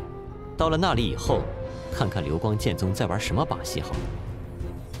去，到了那里以后，看看流光剑宗在玩什么把戏好了。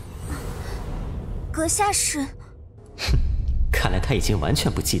阁下是？看来他已经完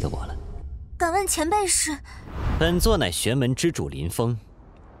全不记得我了。敢问前辈是？本座乃玄门之主林峰，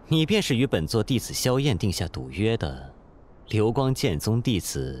你便是与本座弟子萧燕定下赌约的流光剑宗弟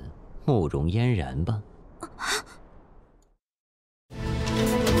子慕容嫣然吧？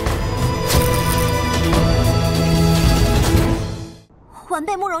晚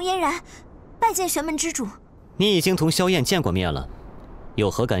辈慕容嫣然，拜见玄门之主。你已经同萧燕见过面了，有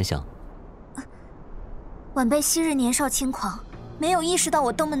何感想？晚辈昔日年少轻狂，没有意识到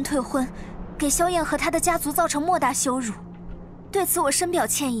我登门退婚，给萧燕和她的家族造成莫大羞辱，对此我深表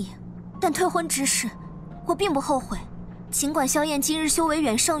歉意。但退婚之事，我并不后悔。尽管萧燕今日修为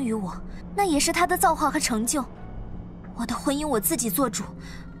远胜于我，那也是她的造化和成就。我的婚姻我自己做主，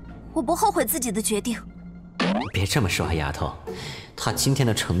我不后悔自己的决定。别这么说啊，丫头，她今天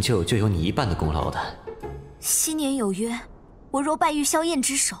的成就就有你一半的功劳的。昔年有约，我若败于萧燕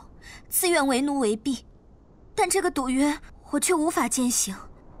之手，自愿为奴为婢。但这个赌约，我却无法践行。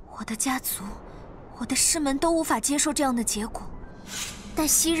我的家族，我的师门都无法接受这样的结果。但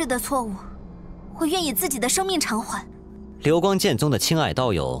昔日的错误，我愿以自己的生命偿还。流光剑宗的青矮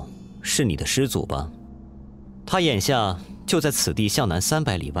道友是你的师祖吧？他眼下就在此地向南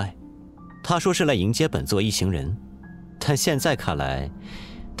300里外。他说是来迎接本座一行人，但现在看来，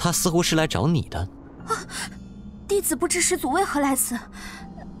他似乎是来找你的。弟子不知师祖为何来此，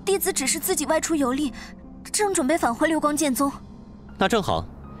弟子只是自己外出游历，正准备返回流光剑宗。那正好，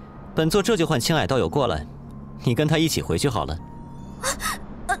本座这就唤青矮道友过来，你跟他一起回去好了。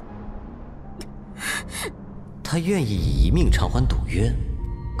他愿意以一命偿还赌约，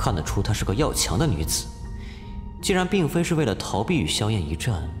看得出她是个要强的女子。既然并非是为了逃避与萧燕一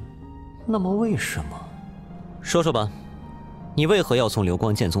战，那么为什么？说说吧，你为何要从流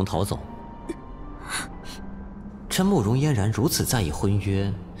光剑宗逃走？这慕容嫣然如此在意婚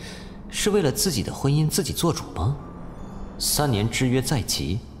约，是为了自己的婚姻自己做主吗？3年之约在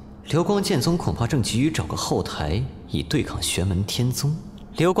即，流光剑宗恐怕正急于找个后台以对抗玄门天宗。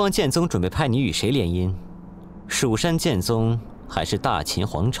流光剑宗准备派你与谁联姻？蜀山剑宗还是大秦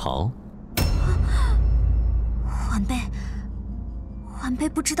皇朝？晚辈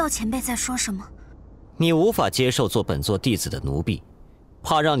不知道前辈在说什么。你无法接受做本座弟子的奴婢，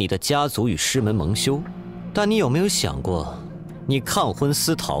怕让你的家族与师门蒙羞。但你有没有想过，你抗婚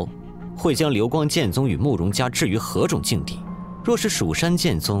私逃，会将流光剑宗与慕容家置于何种境地？若是蜀山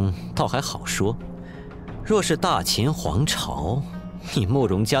剑宗，倒还好说；若是大秦皇朝，你慕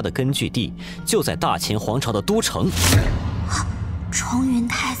容家的根据地就在大秦皇朝的都城。重云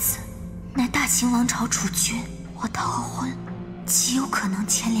太子乃大秦王朝储君，我逃婚极有可能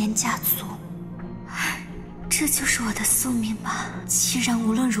牵连家族，这就是我的宿命吧。既然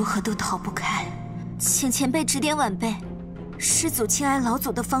无论如何都逃不开，请前辈指点晚辈，师祖亲爱老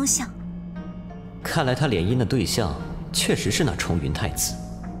祖的方向。看来他联姻的对象确实是那重云太子。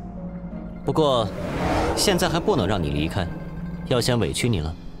不过，现在还不能让你离开，要先委屈你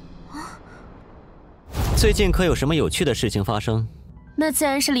了。最近可有什么有趣的事情发生？那自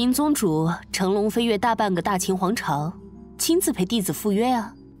然是林宗主乘龙飞越大半个大秦皇朝，亲自陪弟子赴约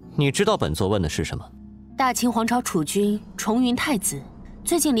啊。你知道本座问的是什么？大秦皇朝储君重云太子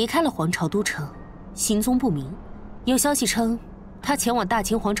最近离开了皇朝都城，行踪不明。有消息称，他前往大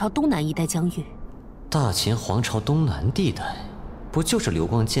秦皇朝东南一带疆域。大秦皇朝东南地带，不就是流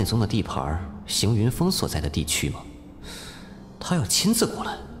光剑宗的地盘，邢云峰所在的地区吗？他要亲自过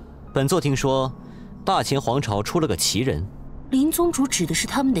来。本座听说，大秦皇朝出了个奇人。林宗主指的是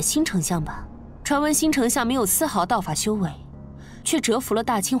他们的新丞相吧？传闻新丞相没有丝毫道法修为，却折服了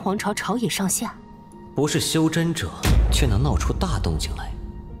大清皇朝朝野上下。不是修真者，却能闹出大动静来，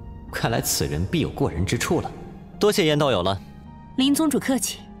看来此人必有过人之处了。多谢燕道友了。林宗主客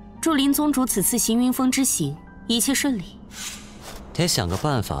气，祝林宗主此次行云峰之行一切顺利。得想个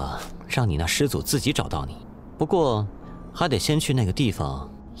办法让你那师祖自己找到你，不过还得先去那个地方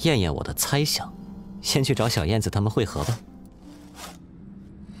验验我的猜想。先去找小燕子他们会合吧。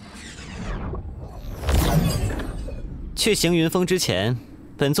去行云峰之前，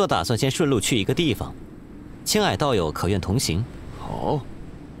本座打算先顺路去一个地方，青矮道友可愿同行？好，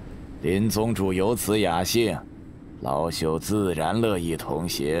林宗主有此雅兴，老朽自然乐意同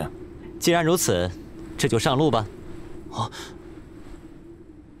行。既然如此，这就上路吧。啊，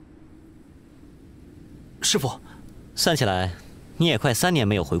师傅，算起来，你也快3年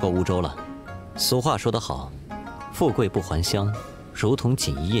没有回过乌州了。俗话说得好，富贵不还乡，如同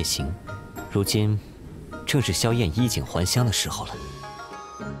锦衣夜行。如今，正是萧燕衣锦还乡的时候了。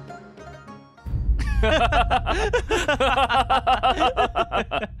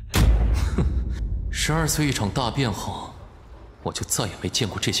12岁一场大变后，我就再也没见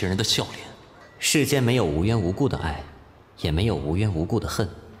过这些人的笑脸。世间没有无缘无故的爱，也没有无缘无故的恨。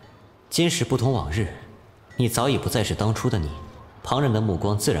今时不同往日，你早已不再是当初的你，旁人的目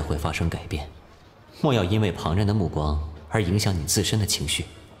光自然会发生改变。莫要因为旁人的目光而影响你自身的情绪。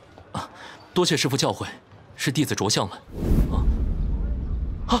啊，多谢师父教诲，是弟子着相了。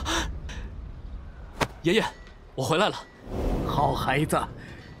爷爷，我回来了。好孩子，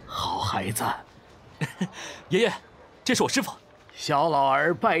好孩子。爷爷，这是我师父。小老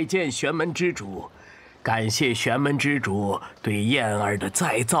儿拜见玄门之主，感谢玄门之主对燕儿的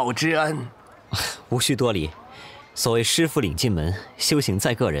再造之恩。无需多礼。所谓师傅领进门，修行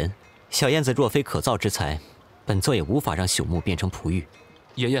在个人。小燕子若非可造之才，本座也无法让朽木变成璞玉。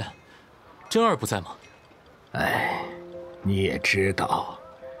爷爷，真儿不在吗？哎，你也知道，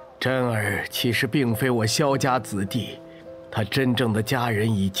真儿其实并非我萧家子弟，他真正的家人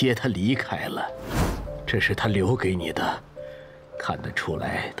已接他离开了，这是他留给你的，看得出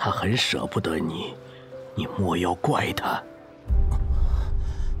来他很舍不得你，你莫要怪他。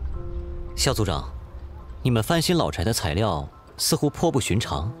萧族长，你们翻新老宅的材料似乎颇不寻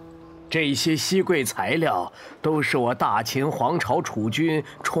常。这些稀贵材料都是我大秦皇朝储君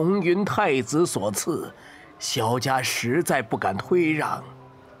重云太子所赐，萧家实在不敢推让。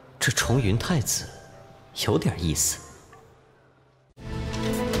这重云太子有点意思。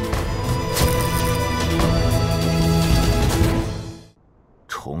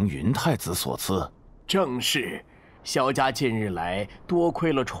重云太子所赐？正是。萧家近日来多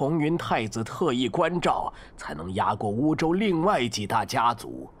亏了重云太子特意关照，才能压过乌州另外几大家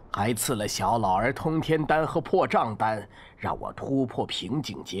族，还赐了小老儿通天丹和破障丹，让我突破瓶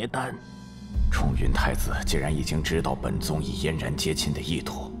颈结丹。重云太子既然已经知道本宗以嫣然接亲的意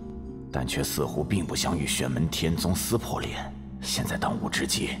图，但却似乎并不想与玄门天宗撕破脸。现在当务之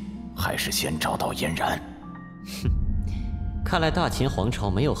急，还是先找到嫣然。哼，看来大秦皇朝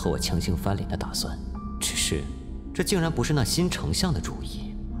没有和我强行翻脸的打算，只是这竟然不是那新丞相的主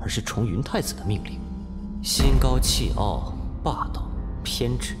意，而是重云太子的命令。心高气傲、霸道、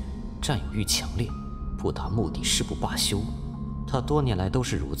偏执、占有欲强烈，不达目的誓不罢休。他多年来都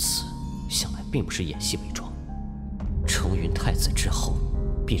是如此，想来并不是演戏伪装。重云太子之后，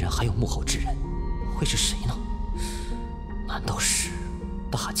必然还有幕后之人，会是谁呢？难道是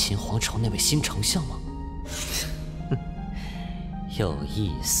大秦皇朝那位新丞相吗？有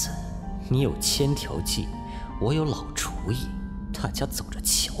意思，你有千条计，我有老主意，大家走着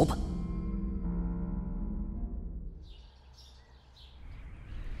瞧吧。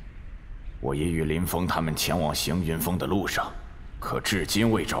我也与林峰他们前往行云峰的路上，可至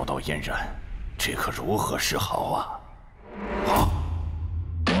今未找到嫣然，这可如何是好啊？啊！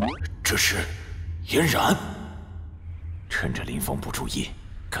这是嫣然！趁着林峰不注意，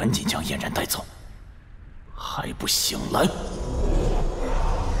赶紧将嫣然带走。还不醒来！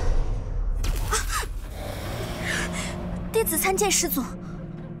弟子参见师祖。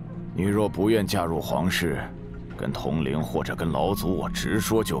你若不愿嫁入皇室，跟统领或者跟老祖我直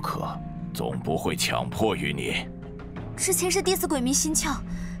说就可，总不会强迫于你。之前是弟子鬼迷心窍，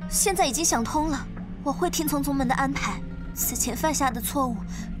现在已经想通了，我会听从宗门的安排。此前犯下的错误，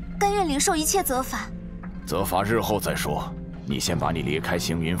甘愿领受一切责罚。责罚日后再说，你先把你离开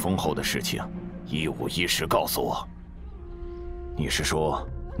行云峰后的事情一五一十告诉我。你是说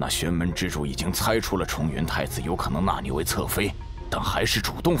那玄门之主已经猜出了重云太子有可能纳你为侧妃，但还是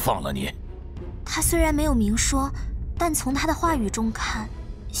主动放了你。他虽然没有明说，但从他的话语中看，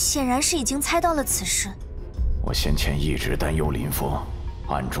显然是已经猜到了此事。我先前一直担忧林峰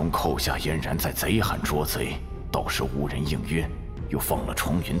暗中扣下嫣然在贼喊捉贼，倒是无人应允，又放了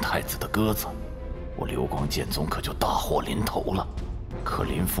重云太子的鸽子，我流光剑宗可就大祸临头了。可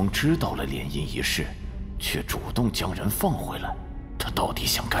林峰知道了联姻一事，却主动将人放回来，他到底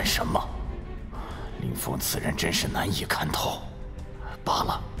想干什么？林峰此人真是难以看透。罢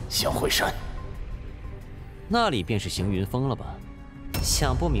了，先回山。那里便是行云峰了吧？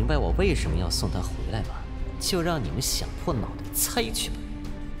想不明白我为什么要送他回来吧？就让你们想破脑袋猜去吧。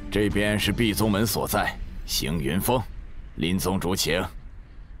这边是毕宗门所在，行云峰，林宗主请。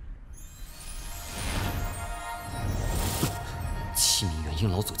7名元婴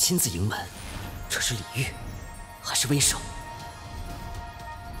老祖亲自迎门，这是礼遇，还是威慑？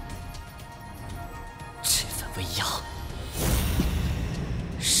这份威压，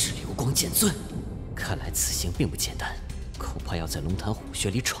是流光剑尊。看来此行并不简单，恐怕要在龙潭虎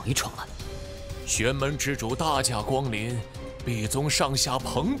穴里闯一闯了。玄门之主大驾光临，毕宗上下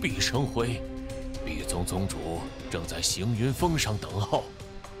蓬荜生辉。毕宗宗主正在行云峰上等候，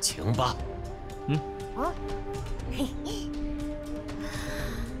请吧。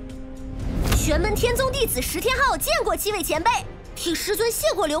玄门天宗弟子石天浩见过7位前辈，替师尊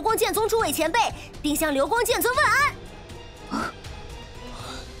谢过流光剑宗诸位前辈，并向流光剑尊问安。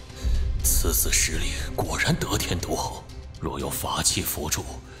此次失礼果然得天独厚，若有法器辅助，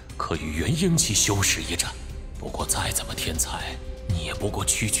可与元婴期修士一战。不过再怎么天才，你也不过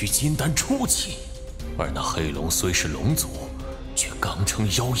区金丹初期，而那黑龙虽是龙族，却刚成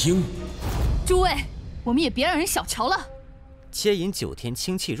妖婴。诸位，我们也别让人小瞧了。皆饮9天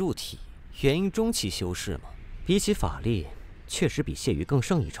清气入体，元婴中期修士嘛，比起法力，确实比谢瑜更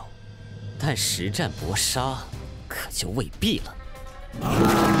胜一筹。但实战搏杀，可就未必了。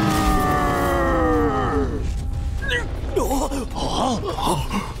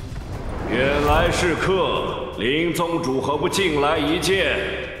原来是客，林宗主何不进来一见？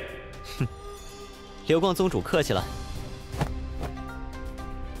哼，流光宗主客气了。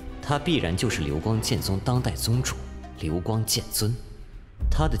他必然就是流光剑宗当代宗主流光剑尊，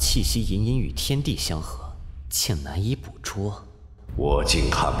他的气息隐隐与天地相合，竟难以捕捉。我竟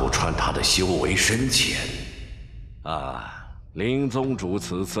看不穿他的修为深浅。林宗主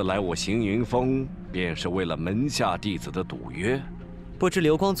此次来我行云峰，便是为了门下弟子的赌约。不知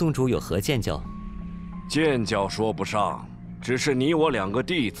流光宗主有何见教？见教说不上，只是你我2个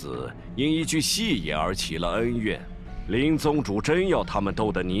弟子因一句戏言而起了恩怨。林宗主真要他们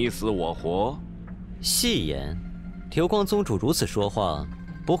斗得你死我活？戏言？流光宗主如此说话，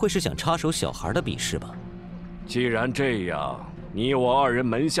不会是想插手小孩的比试吧？既然这样，你我2人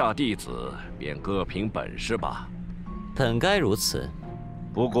门下弟子便各凭本事吧。本该如此，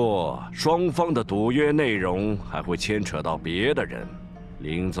不过双方的赌约内容还会牵扯到别的人，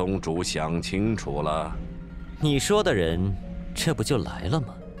林宗主想清楚了。你说的人，这不就来了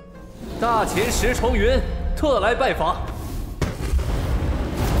吗？大秦石重云特来拜访，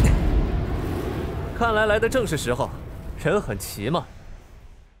看来来的正是时候，人很齐嘛。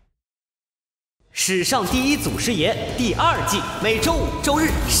史上第一祖师爷第2季，每周5、周日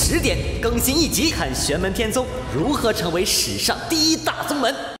10点更新1集，看玄门天宗如何成为史上第一大宗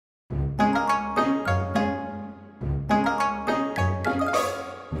门。